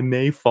 I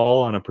may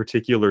fall on a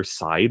particular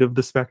side of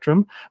the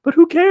spectrum, but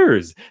who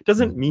cares? It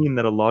doesn't mean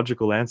that a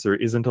logical answer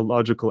isn't a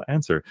logical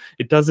answer.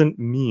 It doesn't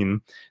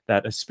mean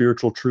that a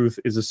spiritual truth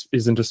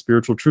isn't a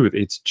spiritual truth.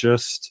 It's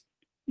just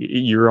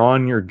you're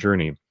on your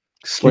journey.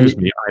 Excuse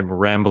me, I'm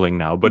rambling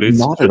now, but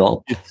Not at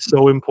all. it's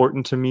so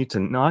important to me to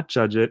not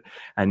judge it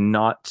and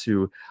not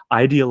to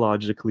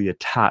ideologically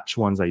attach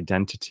one's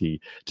identity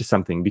to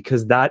something,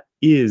 because that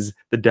is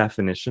the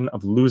definition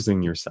of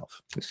losing yourself.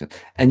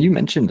 And you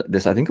mentioned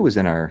this, I think it was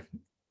in our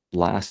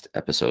last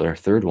episode, our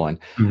third one,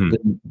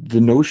 the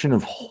notion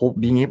of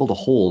being able to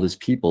hold as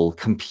people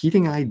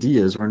competing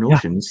ideas or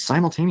notions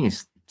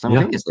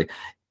simultaneously.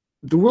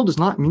 The world does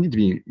not need to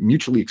be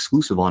mutually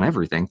exclusive on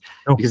everything,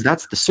 because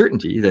that's the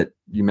certainty that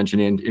you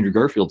mentioned, and Andrew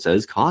Garfield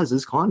says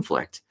causes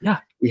conflict. Yeah.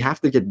 We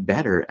have to get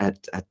better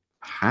at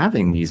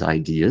having these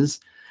ideas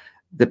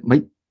that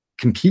might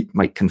compete,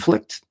 might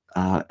conflict,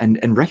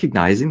 and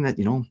recognizing that,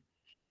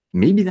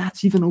 maybe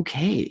that's even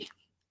okay.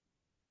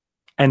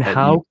 And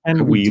how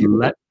can we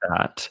let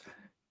that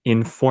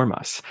inform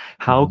us?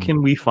 How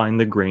can we find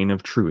the grain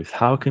of truth?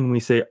 How can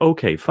we say,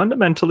 okay,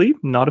 fundamentally,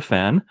 not a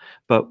fan,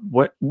 but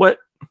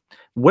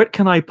what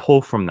can I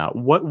pull from that?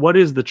 What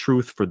is the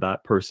truth for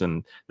that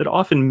person that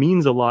often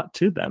means a lot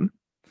to them?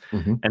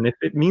 And if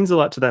it means a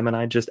lot to them and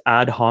I just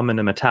ad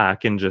hominem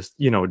attack and just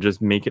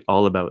make it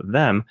all about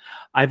them,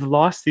 I've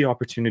lost the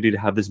opportunity to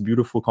have this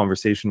beautiful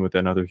conversation with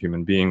another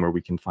human being where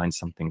we can find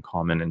something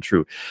common and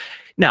true.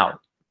 Now,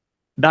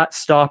 that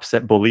stops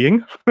at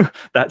bullying.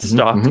 That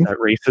stops at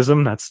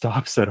racism. That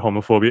stops at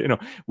homophobia.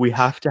 We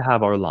have to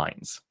have our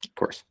lines. Of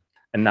course.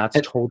 And that's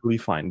totally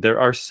fine. There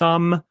are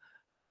some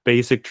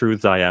basic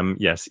truths I am,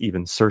 yes,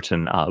 even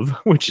certain of,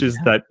 which is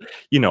that,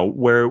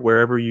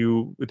 wherever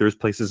there's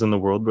places in the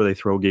world where they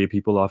throw gay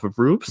people off of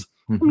roofs.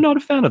 I'm not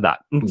a fan of that.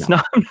 It's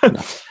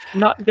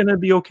not going to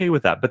be okay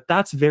with that. But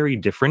that's very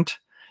different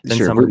than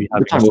somebody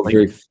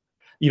having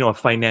a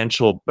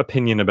financial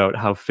opinion about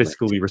how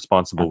fiscally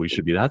responsible we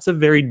should be. That's a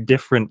very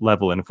different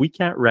level. And if we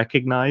can't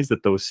recognize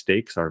that those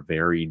stakes are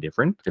very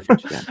different,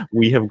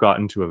 we have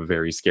gotten to a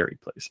very scary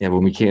place. Yeah,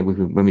 when we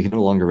can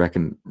no longer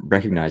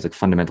recognize like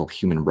fundamental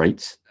human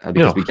rights,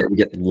 because we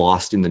get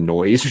lost in the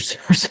noise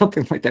or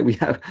something like that,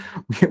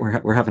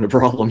 we're having a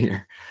problem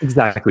here.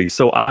 Exactly.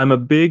 So I'm a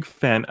big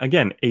fan,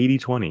 again,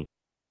 80-20.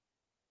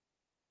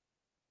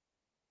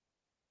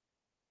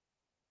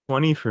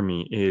 20 for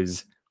me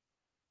is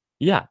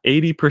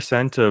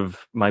 80%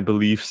 of my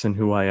beliefs and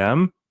who I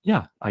am,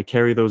 I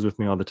carry those with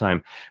me all the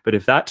time. But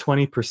if that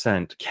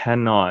 20%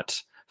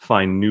 cannot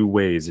find new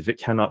ways, if it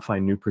cannot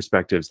find new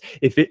perspectives,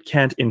 if it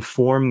can't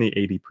inform the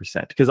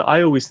 80%, because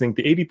I always think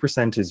the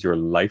 80% is your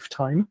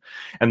lifetime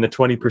and the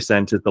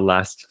 20% is the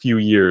last few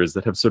years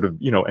that have sort of,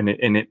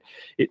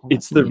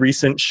 it's the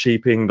recent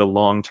shaping, the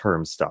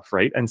long-term stuff,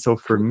 right? And so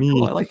for me,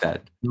 cool. I like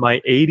that.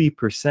 My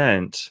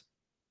 80%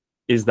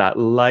 is that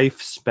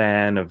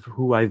lifespan of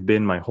who I've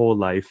been my whole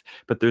life.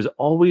 But there's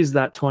always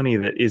that 20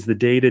 that is the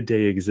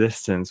day-to-day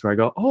existence where I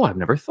go, oh, I've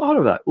never thought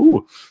of that.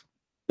 Ooh,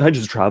 I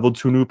just traveled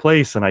to a new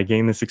place and I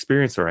gained this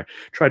experience, or I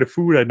tried a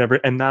food I'd never,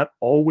 and that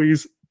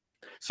always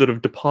sort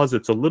of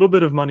deposits a little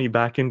bit of money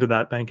back into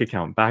that bank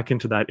account, back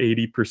into that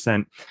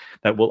 80%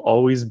 that will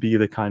always be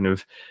the kind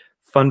of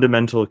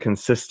fundamental,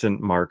 consistent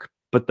mark,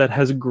 but that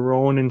has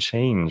grown and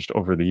changed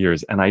over the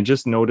years. And I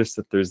just noticed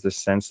that there's this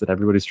sense that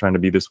everybody's trying to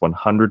be this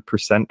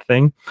 100%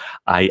 thing.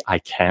 I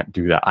can't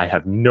do that. I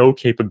have no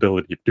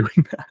capability of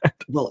doing that.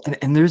 Well,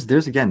 and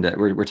there's again, that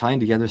we're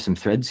tying together some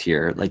threads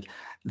here. Like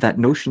that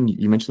notion,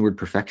 you mentioned the word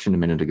perfection a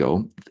minute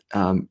ago,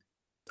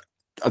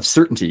 of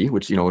certainty,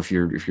 which,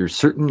 if you're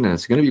certain and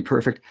it's going to be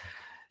perfect,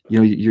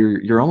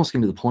 you're almost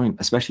getting to the point,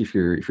 especially if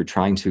you're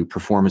trying to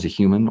perform as a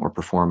human or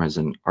perform as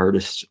an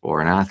artist or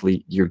an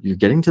athlete, you're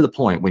getting to the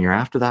point when you're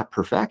after that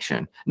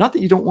perfection. Not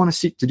that you don't want to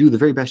seek to do the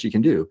very best you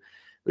can do,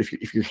 but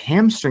if you're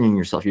hamstringing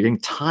yourself, you're getting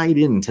tied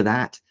into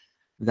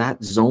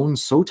that zone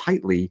so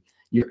tightly,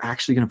 you're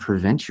actually going to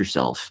prevent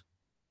yourself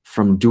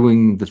from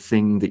doing the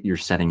thing that you're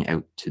setting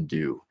out to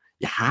do.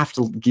 You have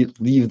to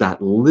leave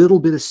that little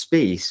bit of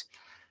space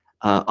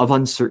of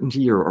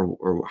uncertainty,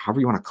 or however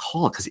you want to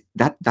call it, because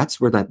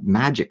that's where that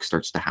magic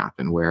starts to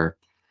happen, where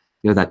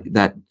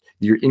that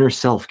your inner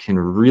self can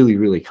really,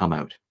 really come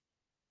out.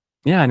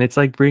 Yeah, and it's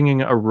like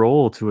bringing a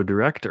role to a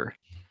director.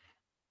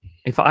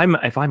 If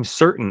I'm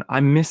certain,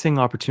 I'm missing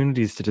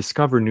opportunities to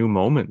discover new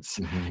moments.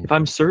 Mm-hmm. If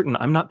I'm certain,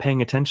 I'm not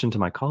paying attention to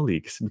my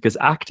colleagues, because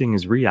acting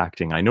is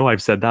reacting. I know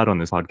I've said that on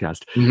this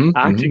podcast. Mm-hmm.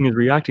 Acting is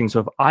reacting. So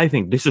if I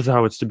think this is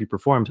how it's to be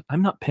performed,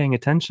 I'm not paying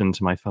attention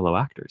to my fellow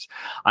actors.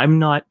 I'm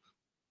not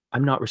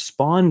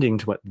responding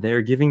to what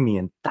they're giving me,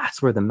 and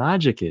that's where the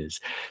magic is.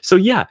 So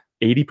yeah,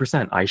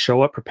 80%, I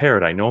show up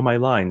prepared, I know my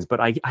lines,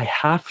 but I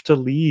have to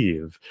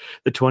leave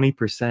the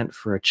 20%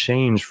 for a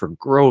change, for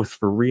growth,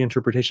 for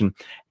reinterpretation.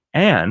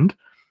 And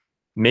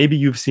maybe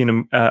you've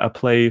seen a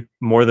play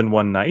more than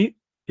one night.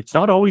 It's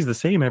not always the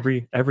same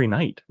every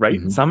night, right?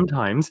 Mm-hmm.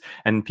 Sometimes,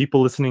 and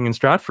people listening in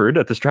Stratford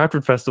at the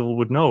Stratford Festival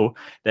would know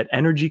that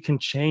energy can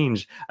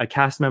change. A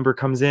cast member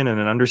comes in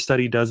and an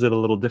understudy does it a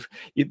little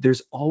different.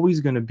 There's always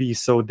going to be,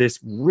 so this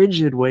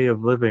rigid way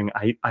of living,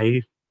 I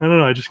don't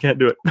know, I just can't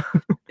do it.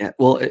 Yeah,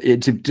 well, to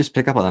just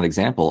pick up on that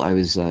example, I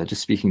was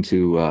just speaking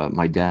to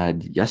my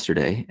dad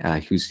yesterday,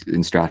 who's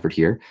in Stratford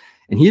here,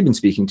 and he had been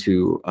speaking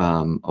to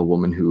a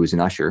woman who was an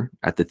usher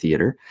at the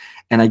theater.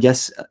 And I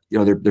guess,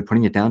 they're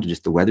putting it down to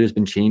just the weather's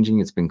been changing.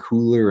 It's been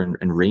cooler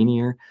and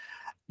rainier.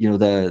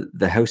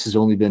 The house has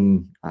only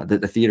been,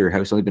 the theater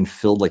house only been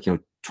filled like,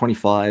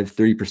 25,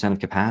 30% of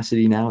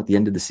capacity now at the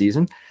end of the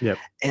season. Yep.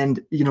 And,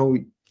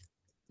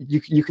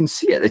 you can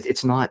see it.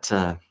 It's not,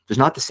 there's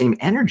not the same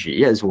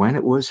energy as when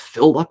it was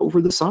filled up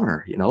over the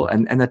summer,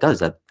 and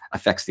that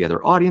affects the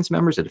other audience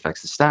members. It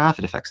affects the staff.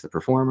 It affects the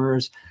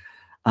performers.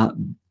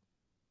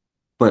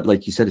 But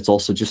like you said, it's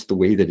also just the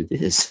way that it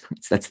is.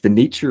 That's the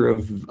nature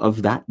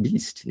of that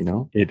beast,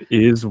 It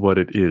is what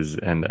it is.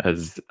 And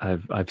as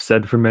I've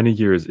said for many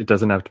years, it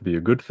doesn't have to be a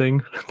good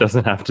thing. It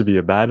doesn't have to be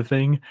a bad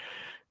thing.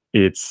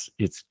 It's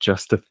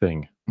just a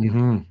thing.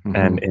 Mm-hmm, mm-hmm.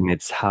 And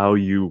it's how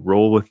you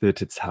roll with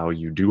it. It's how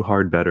you do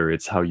hard better.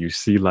 It's how you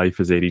see life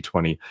as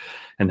 80-20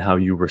 and how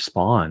you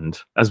respond.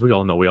 As we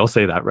all know, we all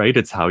say that, right?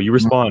 It's how you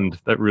respond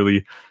that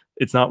really,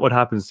 it's not what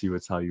happens to you.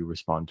 It's how you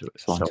respond to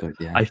it.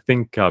 Yeah. I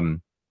think,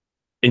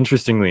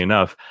 interestingly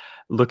enough,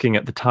 looking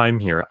at the time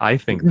here, I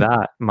think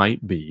that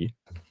might be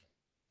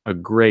a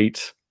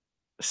great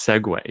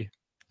segue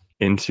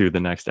into the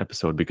next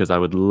episode, because I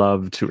would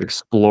love to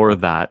explore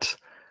that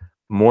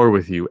more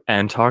with you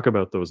and talk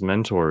about those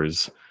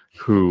mentors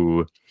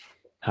who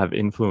have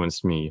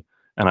influenced me.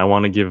 And I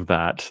want to give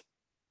that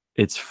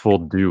its full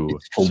due.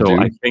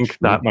 I think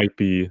that might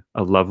be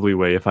a lovely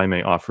way, if I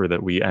may offer,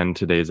 that we end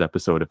today's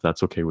episode, if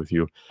that's okay with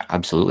you.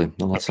 Absolutely.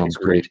 No, that sounds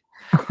great.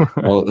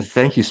 Well,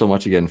 thank you so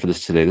much again for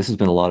this today. This has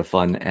been a lot of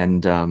fun.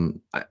 And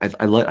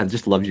I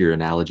just loved your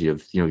analogy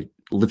of,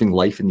 living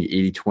life in the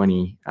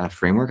 80-20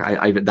 framework.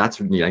 That's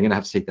for me. I'm going to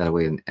have to take that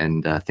away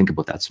and think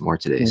about that some more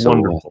today.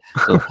 Wonderful.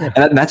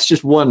 And that's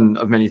just one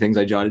of many things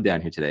I jotted down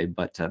here today,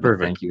 but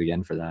thank you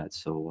again for that.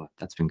 So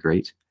that's been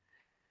great.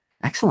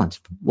 Excellent.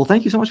 Well,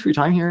 thank you so much for your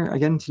time here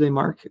again today,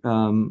 Mark.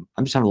 I'm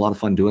just having a lot of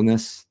fun doing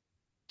this.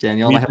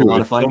 Danielle, I had a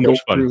lot of fun going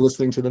through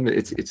listening to them.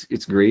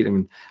 It's great. I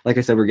mean, like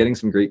I said, we're getting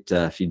some great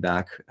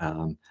feedback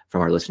from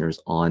our listeners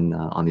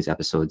on these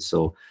episodes.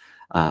 So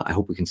I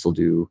hope we can still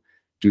do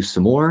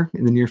some more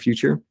in the near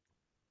future.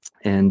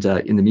 And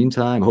in the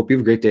meantime, I hope you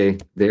have a great day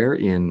there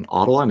in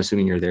Ottawa. I'm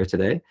assuming you're there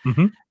today.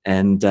 Mm-hmm.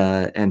 And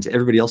to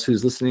everybody else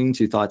who's listening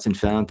to Thoughts and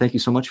Found, thank you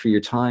so much for your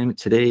time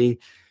today.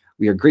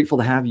 We are grateful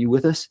to have you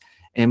with us.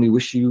 And we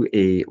wish you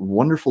a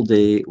wonderful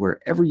day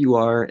wherever you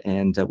are.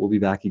 And we'll be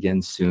back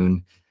again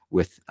soon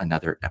with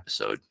another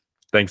episode.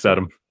 Thanks,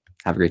 Adam.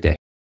 Have a great day.